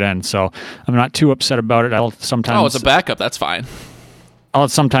backup tight end, so I'm not too upset about it. I'll sometimes. Oh, it's a backup. That's fine. I'll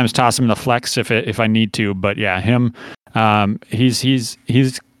sometimes toss him in the flex if I need to, but yeah, him, he's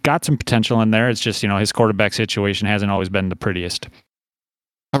got some potential in there. It's just his quarterback situation hasn't always been the prettiest.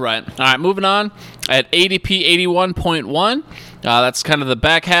 All right, moving on. At ADP 81.1, that's kind of the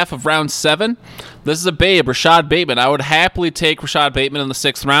back half of round 7. This is a babe, Rashad Bateman. I would happily take Rashad Bateman in the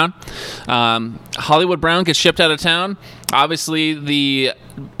 6th round. Hollywood Brown gets shipped out of town. Obviously, the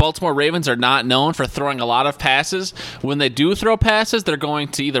Baltimore Ravens are not known for throwing a lot of passes. When they do throw passes, they're going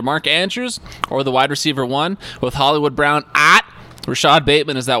to either Mark Andrews or the wide receiver 1, with Hollywood Brown at Rashad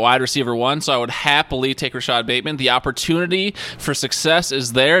Bateman is that wide receiver 1, so I would happily take Rashad Bateman. The opportunity for success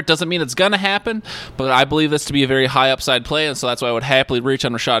is there. It doesn't mean it's going to happen, but I believe this to be a very high upside play, and so that's why I would happily reach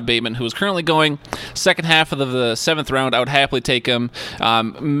on Rashad Bateman, who is currently going second half of the 7th round. I would happily take him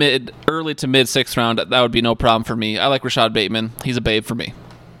early to mid 6th round. That would be no problem for me. I like Rashad Bateman. He's a babe for me. Did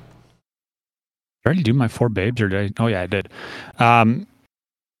I already do my 4 babes, or did I? Oh, yeah, I did.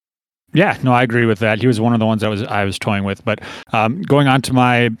 Yeah, no, I agree with that. He was one of the ones I was toying with. But going on to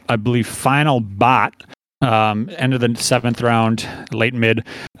my, I believe, final bot, end of the 7th round, late mid,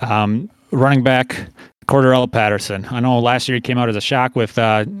 running back Cordarrelle Patterson. I know last year he came out as a shock with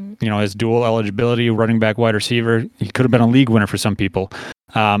his dual eligibility, running back, wide receiver. He could have been a league winner for some people.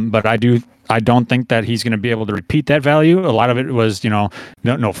 But I don't think that he's going to be able to repeat that value. A lot of it was, no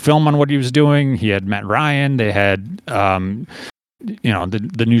film on what he was doing. He had Matt Ryan. They had,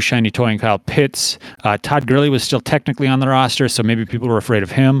 the new shiny toy in Kyle Pitts. Todd Gurley was still technically on the roster, so maybe people were afraid of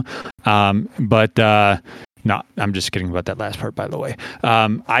him. No, I'm just kidding about that last part, by the way. I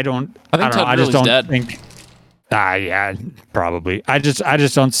think Todd Gurley's dead. Yeah, probably. I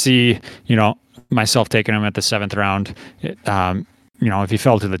just don't see, myself taking him at the 7th round. If he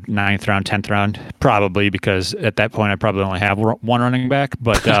fell to the 9th round, 10th round, probably, because at that point I probably only have one running back.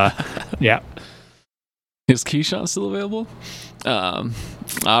 But yeah. Is Keyshawn still available?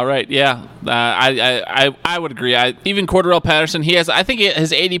 All right, yeah, I would agree. Even Cordarrelle Patterson, I think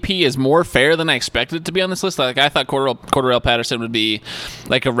his ADP is more fair than I expected it to be on this list. Like, I thought Cordarrelle Patterson would be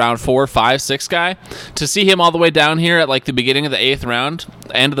like a round 4, 5, 6 guy. To see him all the way down here at like the beginning of the 8th round,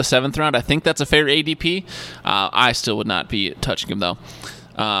 end of the 7th round, I think that's a fair ADP. I still would not be touching him though.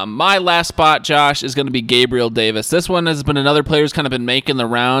 My last spot, Josh, is going to be Gabriel Davis. This one has been another player who's kind of been making the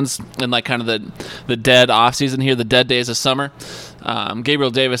rounds in like kind of the dead offseason here, the dead days of summer.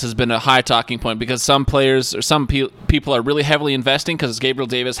 Gabriel Davis has been a high talking point because some players or some people are really heavily investing because Gabriel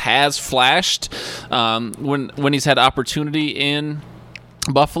Davis has flashed when he's had opportunity in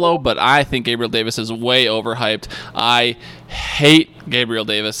Buffalo, but I think Gabriel Davis is way overhyped. I hate Gabriel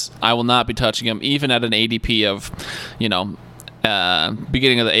Davis. I will not be touching him, even at an ADP of,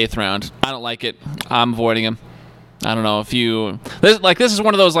 beginning of the 8th round. I don't like it. I'm avoiding him. I don't know if this is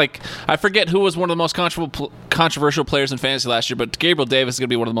one of those, like, I forget who was one of the most controversial players in fantasy last year, but Gabriel Davis is going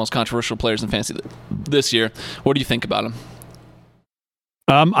to be one of the most controversial players in fantasy this year. What do you think about him?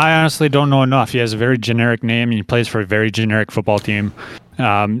 I honestly don't know enough. He has a very generic name, and he plays for a very generic football team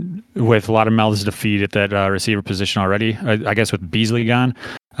with a lot of mouths to feed at that receiver position already, I guess with Beasley gone.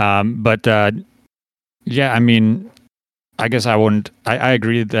 Yeah, I mean, I guess I wouldn't. I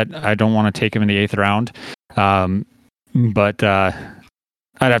agree that I don't want to take him in the 8th round, but I'd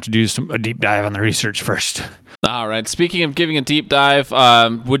have to do a deep dive on the research first. All right. Speaking of giving a deep dive,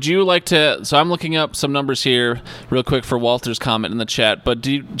 would you like to? So I'm looking up some numbers here real quick for Walter's comment in the chat. But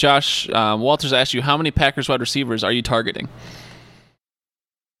Josh, Walter's asked you, how many Packers wide receivers are you targeting?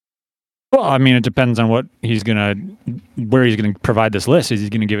 Well, I mean, it depends on where he's gonna provide this list. Is he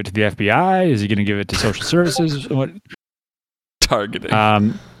gonna give it to the FBI? Is he gonna give it to social services? What?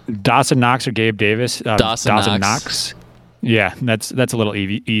 Targeting. Dawson Knox or Gabe Davis? Dawson Knox. Yeah, that's a little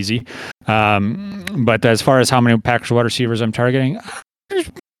easy. But as far as how many Packers wide receivers I'm targeting,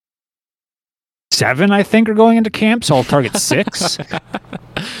 7, I think, are going into camp, so I'll target 6.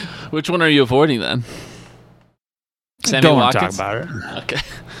 Which one are you avoiding then? Sammy Don't Watkins? want to talk about it. Okay.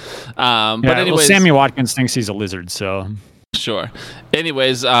 But anyways, Sammy Watkins thinks he's a lizard, so... Sure.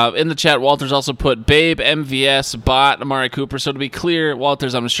 Anyways, in the chat, Walter's also put Babe, MVS, Bot, Amari Cooper. So to be clear,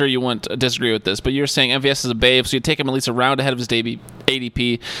 Walters, I'm sure you won't disagree with this, but you're saying MVS is a Babe, so you take him at least a round ahead of his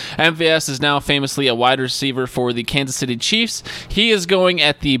ADP. MVS is now famously a wide receiver for the Kansas City Chiefs. He is going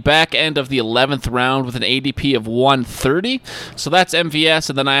at the back end of the 11th round with an ADP of 130. So that's MVS,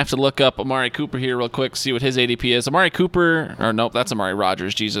 and then I have to look up Amari Cooper here real quick, see what his ADP is. Amari Cooper, or nope, that's Amari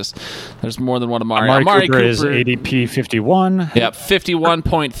Rodgers. Jesus, there's more than one Amari. Amari Cooper is ADP 51. Yep,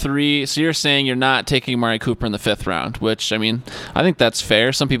 51.3. So you're saying you're not taking Amari Cooper in the 5th round, which, I mean, I think that's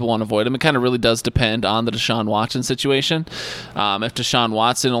fair. Some people want to avoid him. It kind of really does depend on the Deshaun Watson situation. If Deshaun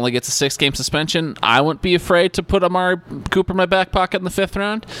Watson only gets a 6-game suspension, I wouldn't be afraid to put Amari Cooper in my back pocket in the 5th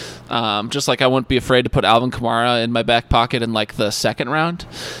round. Just like I wouldn't be afraid to put Alvin Kamara in my back pocket in like the 2nd round.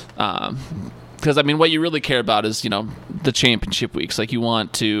 Because, I mean, what you really care about is, the championship weeks. Like, you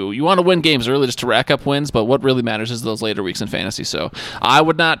want to win games early just to rack up wins, but what really matters is those later weeks in fantasy. So I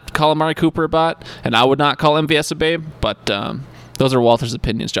would not call Amari Cooper a bot, and I would not call MVS a babe, but those are Walter's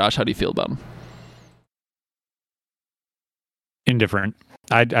opinions. Josh, how do you feel about them? Indifferent.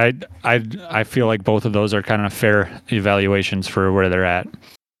 I feel like both of those are kind of fair evaluations for where they're at.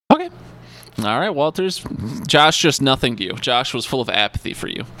 Okay. All right, Walters. Josh just nothing to you. Josh was full of apathy for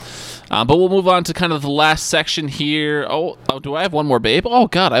you. But we'll move on to kind of the last section here. Oh, do I have one more babe? Oh,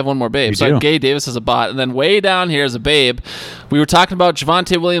 God, I have one more babe. So I have Gabe Davis as a bot, and then way down here is a babe. We were talking about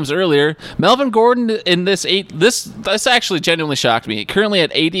Javonte Williams earlier. Melvin Gordon in this actually genuinely shocked me. Currently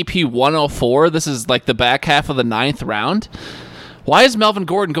at ADP 104. This is like the back half of the 9th round. Why is Melvin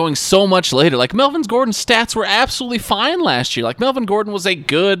Gordon going so much later? Like, Melvin Gordon's stats were absolutely fine last year. Like, Melvin Gordon was a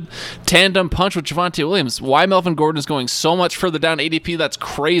good tandem punch with Javonte Williams. Why Melvin Gordon is going so much further down ADP, that's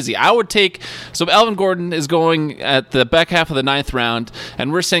crazy. So Melvin Gordon is going at the back half of the 9th round,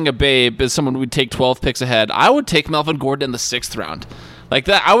 and we're saying a babe is someone we'd take 12 picks ahead. I would take Melvin Gordon in the 6th round. Like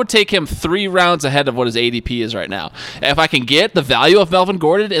that, I would take him 3 rounds ahead of what his ADP is right now. If I can get the value of Melvin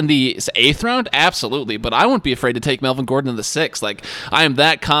Gordon in the 8th round, absolutely. But I wouldn't be afraid to take Melvin Gordon in the 6th. Like, I am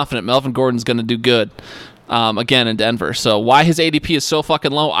that confident Melvin Gordon's going to do good again in Denver. So why his ADP is so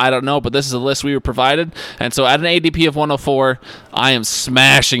fucking low, I don't know. But this is a list we were provided. And so at an ADP of 104, I am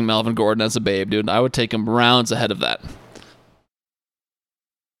smashing Melvin Gordon as a babe, dude. I would take him rounds ahead of that.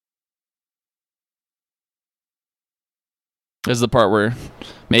 This is the part where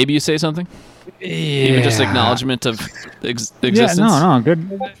maybe you say something? Yeah. Even just acknowledgement of existence? Yeah, no,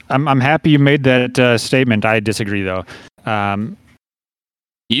 good. I'm happy you made that statement. I disagree, though.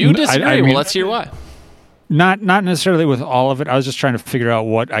 You disagree? I mean, well, let's hear why. Not necessarily with all of it. I was just trying to figure out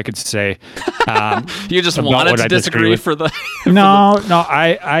what I could say. You just wanted to disagree for the... No,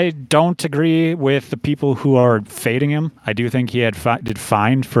 I don't agree with the people who are fading him. I do think he did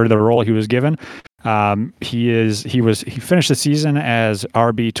fine for the role he was given. He finished the season as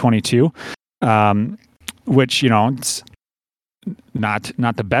RB22, which, it's not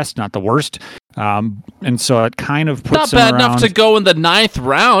the best, not the worst. And so it kind of puts not bad enough to go in the 9th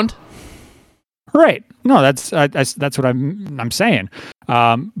round. Right. No, that's what I'm saying.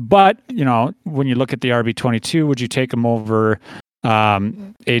 But when you look at the RB22, would you take him over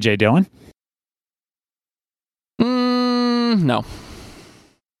AJ Dillon? No.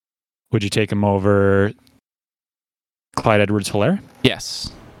 Would you take him over Clyde Edwards-Helaire? Yes.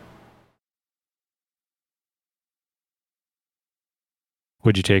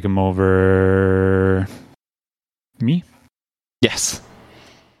 Would you take him over me? Yes.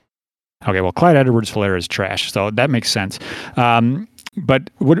 Okay, well, Clyde Edwards-Helaire is trash, so that makes sense. But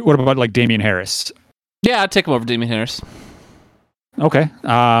what about like Damian Harris? Yeah, I'd take him over Damian Harris. Okay.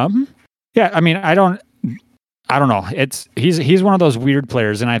 Yeah, I mean, I don't know. He's one of those weird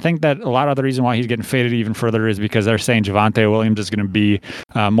players, and I think that a lot of the reason why he's getting faded even further is because they're saying Javonte Williams is going to be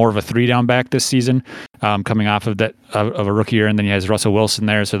more of a 3-down back this season, coming off of a rookie year, and then he has Russell Wilson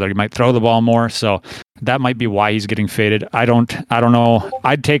there, so they might throw the ball more. So that might be why he's getting faded. I don't know.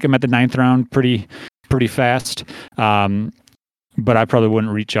 I'd take him at the 9th round pretty fast, but I probably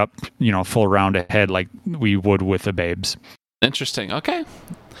wouldn't reach up full round ahead like we would with the babes. Interesting. Okay.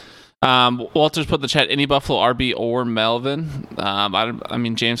 Walters put in the chat, any Buffalo RB or Melvin. I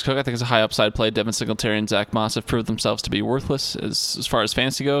mean, James Cook, I think, is a high upside play. Devin Singletary and Zach Moss have proved themselves to be worthless as far as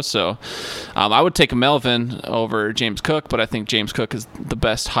fantasy goes. So I would take a Melvin over James Cook, but I think James Cook is the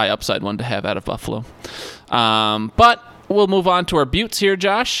best high upside one to have out of Buffalo. But we'll move on to our buttes here,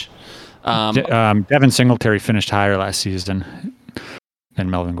 Josh. Devin Singletary finished higher last season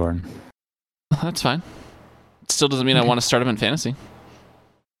than Melvin Gordon. That's fine. Still doesn't mean I want to start him in fantasy.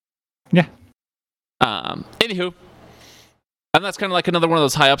 Yeah. Anywho, and that's kind of like another one of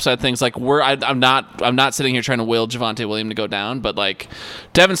those high upside things. Like I'm not sitting here trying to will Javonte Williams to go down, but like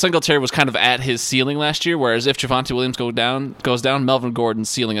Devin Singletary was kind of at his ceiling last year. Whereas if Javonte Williams goes down, Melvin Gordon's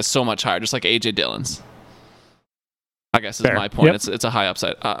ceiling is so much higher, just like AJ Dillon's. I guess is my point. Yep. It's a high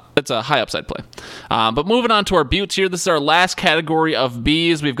upside. It's a high upside play. But moving on to our buttes here. This is our last category of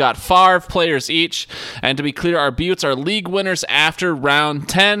Bs. We've got 5 players each, and to be clear, our buttes are league winners after round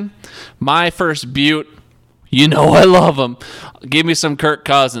 10. My first butte. I love him. Give me some Kirk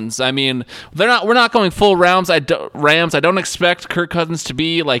Cousins. I mean, we're not going full Rams. I don't expect Kirk Cousins to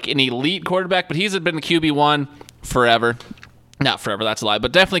be like an elite quarterback, but he's been the QB1 forever. Not forever, that's a lie,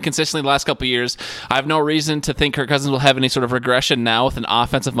 but definitely consistently the last couple of years. I have no reason to think Kirk Cousins will have any sort of regression now with an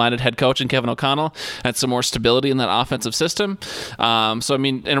offensive-minded head coach in Kevin O'Connell and some more stability in that offensive system. So, I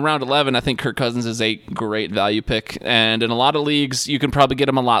mean, in round 11, I think Kirk Cousins is a great value pick. And in a lot of leagues, you can probably get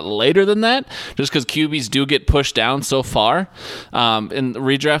him a lot later than that, just because QBs do get pushed down so far in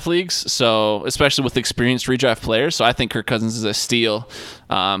redraft leagues, so especially with experienced redraft players. So I think Kirk Cousins is a steal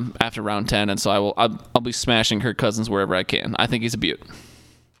after round 10, and so I'll be smashing Kirk Cousins wherever I can. I think he's a beaut.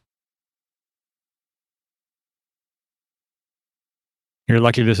 You're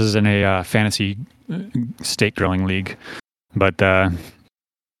lucky this isn't a fantasy steak grilling league, but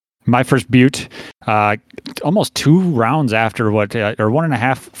my first Butte, almost 2 rounds after or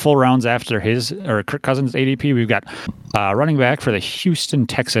 1.5 full rounds after his or Kirk Cousins ADP, we've got running back for the Houston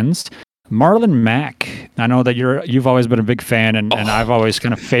Texans, Marlon Mack. I know that you've always been a big fan, and I've always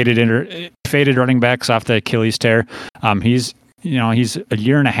kind of faded running backs off the Achilles tear. He's a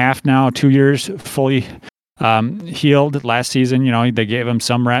year and a half now, 2 years fully healed. Last season, they gave him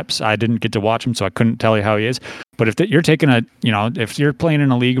some reps. I didn't get to watch him, so I couldn't tell you how he is. But if you're taking if you're playing in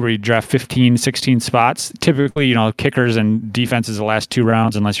a league where you draft 15, 16 spots, typically, kickers and defenses the last 2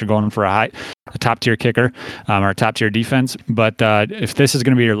 rounds, unless you're going for a top tier kicker or a top tier defense. But if this is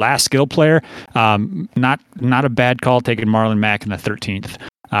going to be your last skill player, not a bad call taking Marlon Mack in the 13th.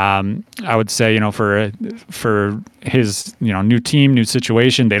 I would say, for his, new team, new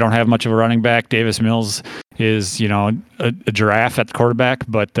situation, they don't have much of a running back. Davis Mills is, a giraffe at the quarterback,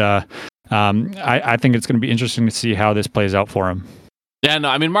 but I think it's going to be interesting to see how this plays out for him. Yeah, no,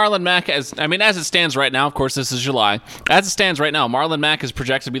 Marlon Mack, as it stands right now, of course, this is July. As it stands right now, Marlon Mack is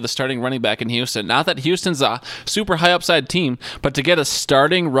projected to be the starting running back in Houston. Not that Houston's a super high upside team, but to get a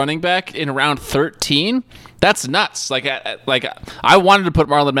starting running back in round 13, that's nuts. I wanted to put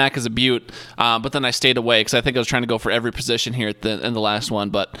Marlon Mack as a Butte, but then I stayed away because I think I was trying to go for every position here in the last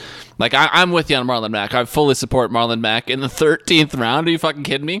one. But I'm with you on Marlon Mack. I fully support Marlon Mack in the 13th round. Are you fucking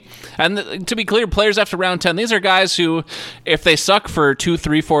kidding me? And to be clear, players after round 10, these are guys who, if they suck for 2,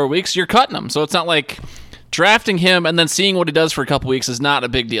 3, 4 weeks, you're cutting them. So it's not like drafting him and then seeing what he does for a couple weeks is not a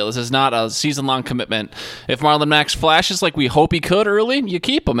big deal. This is not a season-long commitment. If Marlon Mack flashes like we hope he could early, you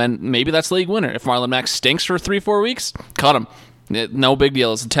keep him, and maybe that's league winner. If Marlon Mack stinks for 3, 4 weeks, cut him. No big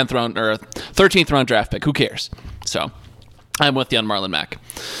deal. It's a 10th round or a 13th round draft pick. Who cares? So I'm with you on Marlon Mack.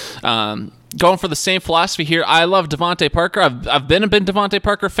 Going for the same philosophy here. I love Devontae Parker. I've been a big Devontae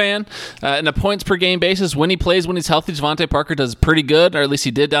Parker fan. In a points per game basis, when he plays, when he's healthy, Devontae Parker does pretty good, or at least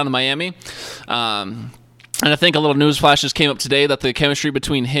he did down in Miami. And I think a little news flash just came up today that the chemistry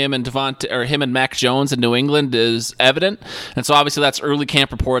between him and him and Mac Jones in New England is evident. And so obviously that's early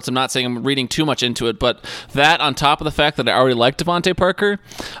camp reports. I'm not saying I'm reading too much into it, but that on top of the fact that I already like Devontae Parker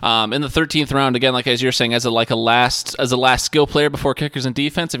in the 13th round, again, like as you're saying, as a last skill player before kickers and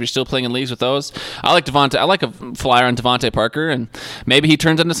defense, if you're still playing in leagues with those, I like a flyer on Devontae Parker, and maybe he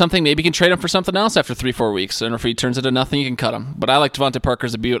turns into something. Maybe you can trade him for something else after 3-4 weeks, and if he turns into nothing, you can cut him. But I like Devontae Parker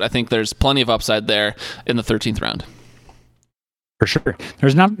as a Butte. I think there's plenty of upside there in the 13th round. For sure.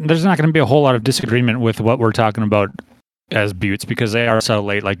 There's not going to be a whole lot of disagreement with what we're talking about as Buttes because they are so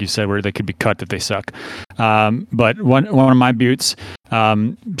late, like you said, where they could be cut if they suck. But one of my Buttes,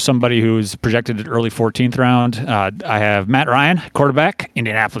 somebody who's projected at early 14th round, I have Matt Ryan, quarterback,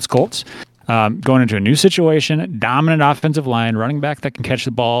 Indianapolis Colts. Going into a new situation, dominant offensive line, running back that can catch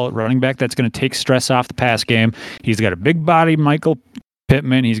the ball, running back that's going to take stress off the pass game. He's got a big body, Michael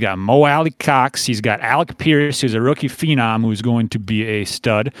Pittman. He's got Mo Alley Cox. He's got Alec Pierce, who's a rookie phenom who's going to be a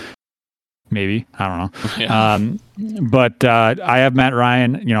stud. Maybe. I don't know. Yeah. But I have Matt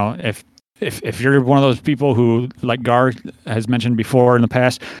Ryan. If you're one of those people who, like Gar has mentioned before in the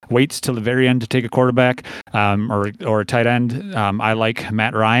past, waits till the very end to take a quarterback or a tight end, I like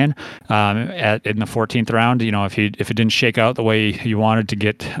Matt Ryan in the 14th round. If it didn't shake out the way you wanted to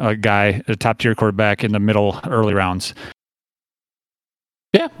get a top tier quarterback in the middle early rounds.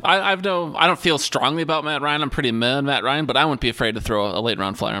 Yeah, I don't feel strongly about Matt Ryan. I'm pretty meh on Matt Ryan, but I wouldn't be afraid to throw a late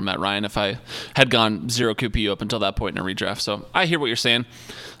round flyer on Matt Ryan if I had gone 0 QPU up until that point in a redraft. So I hear what you're saying.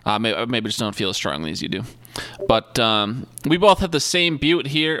 Maybe just don't feel as strongly as you do. But we both have the same Butte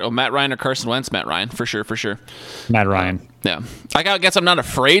here. Oh, Matt Ryan or Carson Wentz? Matt Ryan, for sure. Matt Ryan. Yeah. I guess I'm not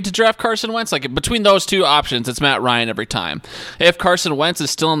afraid to draft Carson Wentz. Like, between those two options, it's Matt Ryan every time. If Carson Wentz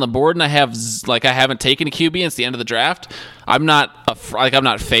is still on the board and I haven't taken a QB and it's the end of the draft, I'm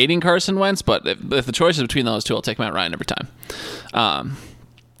not fading Carson Wentz, but if the choice is between those two, I'll take Matt Ryan every time.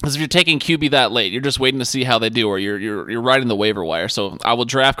 Because if you're taking QB that late, you're just waiting to see how they do, or you're riding the waiver wire. So I will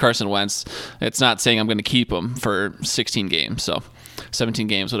draft Carson Wentz. It's not saying I'm going to keep him for 16 games, so 17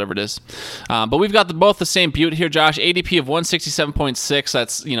 games, whatever it is. But we've got both the same Butte here, Josh. ADP of 167.6.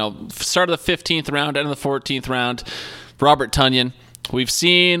 That's start of the 15th round, end of the 14th round. Robert Tonyan. We've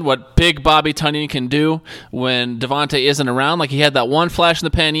seen what big Bobby Tonyan can do when Devontae isn't around. Like, he had that one flash in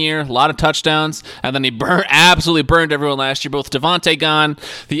the pan year, a lot of touchdowns, and then he absolutely burned everyone last year. Both Devontae gone,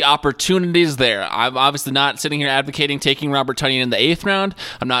 the opportunities there. I'm obviously not sitting here advocating taking Robert Tonyan in the 8th round.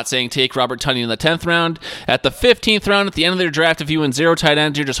 I'm not saying take Robert Tonyan in the 10th round. At the 15th round, at the end of their draft, if you win 0 tight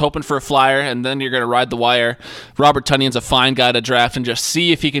ends, you're just hoping for a flyer, and then you're going to ride the wire. Robert Tonyan's a fine guy to draft and just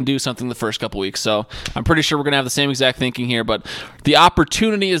see if he can do something the first couple weeks. So I'm pretty sure we're going to have the same exact thinking here, but the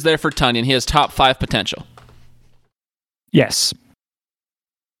opportunity is there for Tonyan. He has top 5 potential. Yes.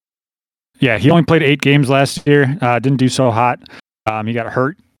 Yeah, he only played 8 games last year. Didn't do so hot. He got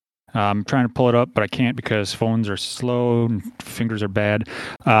hurt. I'm trying to pull it up, but I can't because phones are slow and fingers are bad.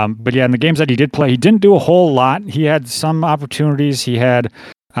 But yeah, in the games that he did play, he didn't do a whole lot. He had some opportunities. He had,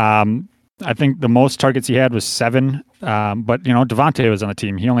 I think the most targets he had was 7. But, Devontae was on the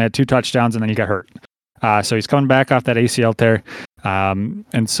team. He only had 2 touchdowns, and then he got hurt. So he's coming back off that ACL tear.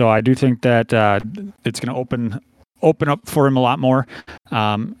 And so I do think that it's going to open up for him a lot more.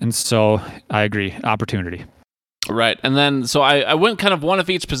 And so I agree, opportunity. Right. And then, so I went kind of one of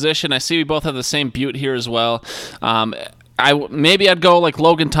each position. I see we both have the same Butte here as well. Maybe I'd go like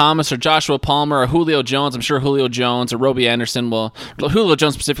Logan Thomas or Joshua Palmer or Julio Jones. I'm sure Julio Jones or Robbie Anderson Julio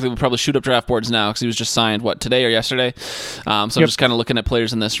Jones specifically will probably shoot up draft boards now because he was just signed, today or yesterday? So I'm just kind of looking at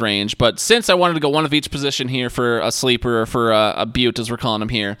players in this range. But since I wanted to go one of each position here for a sleeper or for a Butte, as we're calling him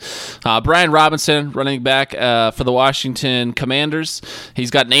here, Brian Robinson, running back for the Washington Commanders. He's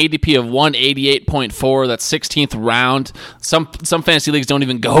got an ADP of 188.4. That's 16th round. Some fantasy leagues don't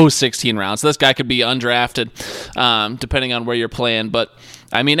even go 16 rounds. So this guy could be undrafted, depending on where you're playing. But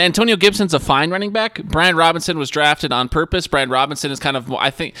I mean, Antonio Gibson's a fine running back. Brian Robinson was drafted on purpose. Brian Robinson is kind of, I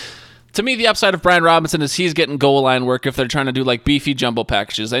think, to me, the upside of Brian Robinson is he's getting goal line work if they're trying to do like beefy jumbo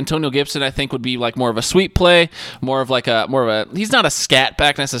packages. Antonio Gibson, I think, would be like more of a sweep play, more of a. He's not a scat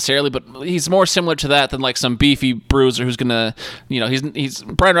back necessarily, but he's more similar to that than like some beefy bruiser who's gonna, he's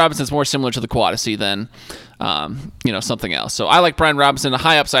Brian Robinson's more similar to the Quadisi than, something else. So I like Brian Robinson, a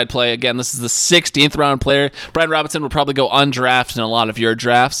high upside play. Again, this is the 16th round player. Brian Robinson will probably go undrafted in a lot of your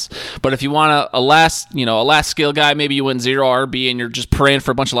drafts. But if you want a last skill guy, maybe you win 0 RB and you're just praying for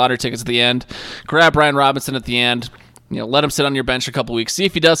a bunch of lottery tickets at the end, grab Brian Robinson at the end. Let him sit on your bench a couple weeks. See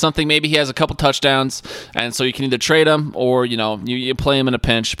if he does something. Maybe he has a couple touchdowns, and so you can either trade him or, you play him in a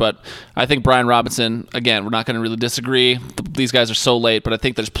pinch. But I think Brian Robinson, again, we're not going to really disagree. These guys are so late, but I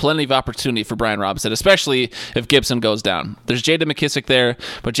think there's plenty of opportunity for Brian Robinson, especially if Gibson goes down. There's J.D. McKissick there,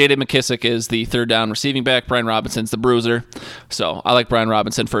 but J.D. McKissick is the third down receiving back. Brian Robinson's the bruiser. So I like Brian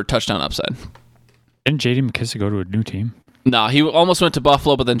Robinson for touchdown upside. Didn't J.D. McKissick go to a new team? No, he almost went to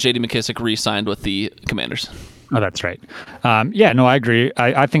Buffalo, but then J.D. McKissick re-signed with the Commanders. Oh, that's right. I agree.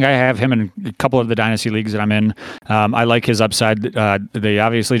 I think I have him in a couple of the dynasty leagues that I'm in. I like his upside. They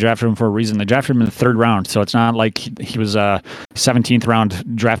obviously drafted him for a reason. They drafted him in the 3rd round, so it's not like he was a 17th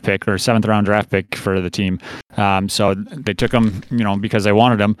round draft pick or 7th round draft pick for the team. So they took him, because they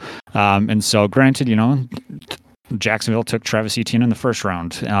wanted him. And so granted, Jacksonville took Travis Etienne in the 1st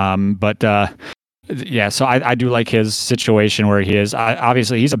round. Yeah, so I do like his situation where he is.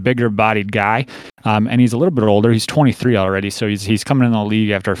 Obviously, he's a bigger bodied guy, and he's a little bit older. He's 23 already, so he's coming in the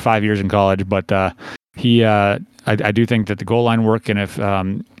league after 5 years in college. But I do think that the goal line work, and if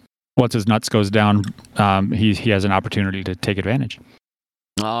what's his nuts goes down, he has an opportunity to take advantage.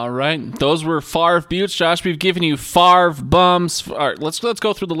 All right, those were Favre Buttes, Josh. We've given you Favre bums. All right, let's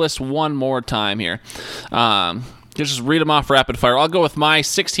go through the list one more time here. Just read them off rapid fire. I'll go with my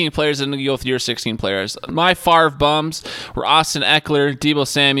 16 players and you go with your 16 players. My Favre bums were Austin Eckler, Deebo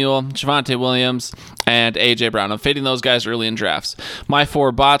Samuel, Javonte Williams, and A.J. Brown. I'm fading those guys early in drafts. My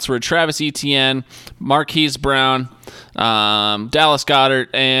 4 bots were Travis Etienne, Marquise Brown, Dallas Goedert,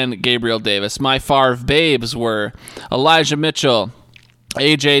 and Gabriel Davis. My Favre babes were Elijah Mitchell,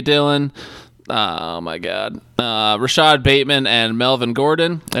 A.J. Dillon, Rashad Bateman and Melvin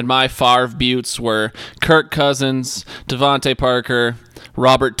Gordon. And my Favre Buttes were Kirk Cousins, Devontae Parker,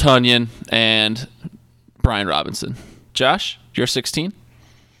 Robert Tonyan, and Brian Robinson. Josh, your 16?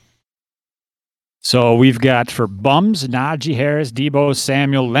 So we've got for bums, Najee Harris, Deebo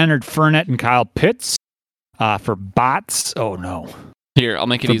Samuel, Leonard Fournette, and Kyle Pitts. For bots, oh no. Here, I'll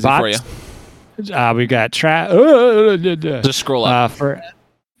make it easy for you. We got just scroll up.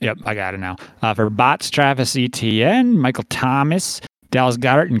 Yep, I got it now. For bots, Travis Etienne, Michael Thomas, Dallas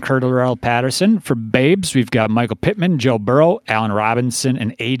Goedert, and Cordarrelle Patterson. For babes, we've got Michael Pittman, Joe Burrow, Allen Robinson,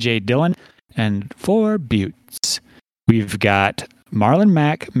 and A.J. Dillon. And for buttes, we've got Marlon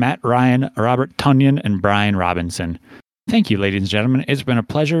Mack, Matt Ryan, Robert Tonyan, and Brian Robinson. Thank you, ladies and gentlemen. It's been a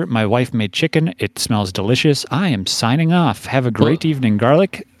pleasure. My wife made chicken. It smells delicious. I am signing off. Have a great evening,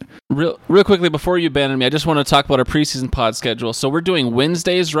 Garlic. Real quickly, before you abandon me, I just want to talk about our preseason pod schedule. So we're doing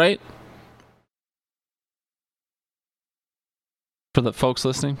Wednesdays, right? For the folks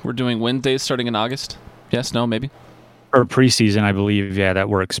listening, we're doing Wednesdays starting in August. Yes, no, maybe? or preseason, I believe. Yeah, that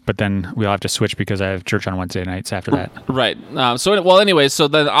works. But then we'll have to switch because I have church on Wednesday nights after that. Right. Anyways, so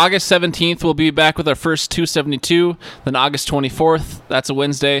then August 17th, we'll be back with our first 272. Then August 24th, that's a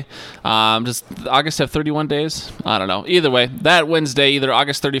Wednesday. Does August have 31 days? I don't know. Either way, that Wednesday, either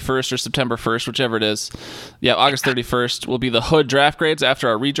August 31st or September 1st, whichever it is. Yeah, August 31st will be the Hood draft grades after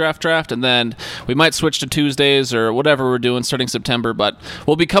our redraft draft. And then we might switch to Tuesdays or whatever we're doing starting September. But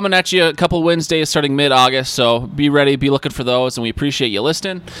we'll be coming at you a couple Wednesdays starting mid-August. So be ready. Be looking for those, and we appreciate you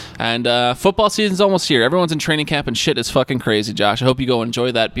listening. And football season's almost here. Everyone's in training camp, and shit is fucking crazy, Josh. I hope you go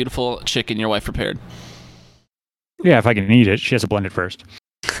enjoy that beautiful chicken your wife prepared. Yeah, if I can eat it. She has to blend it first.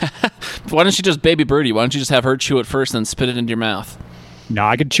 Why don't you just baby birdie? Why don't you just have her chew it first and then spit it into your mouth? No,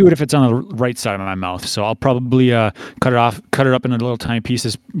 I could chew it if it's on the right side of my mouth. So I'll probably cut it up into little tiny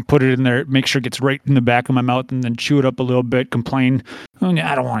pieces, put it in there, make sure it gets right in the back of my mouth, and then chew it up a little bit, complain,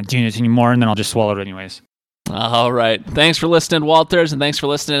 I don't want to do this anymore, and then I'll just swallow it anyways. All right. Thanks for listening, Walters, and thanks for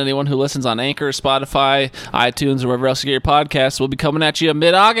listening to anyone who listens on Anchor, Spotify, iTunes, or wherever else you get your podcasts. We'll be coming at you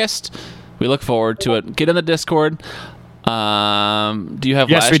mid-August. We look forward to it. Get in the Discord. Do you have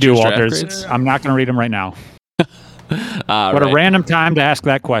Yes, last we do, year's draft Walters. grades? I'm not going to read them right now. All what right. a random time to ask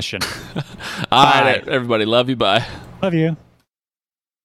that question. All right, everybody. Love you. Bye. Love you.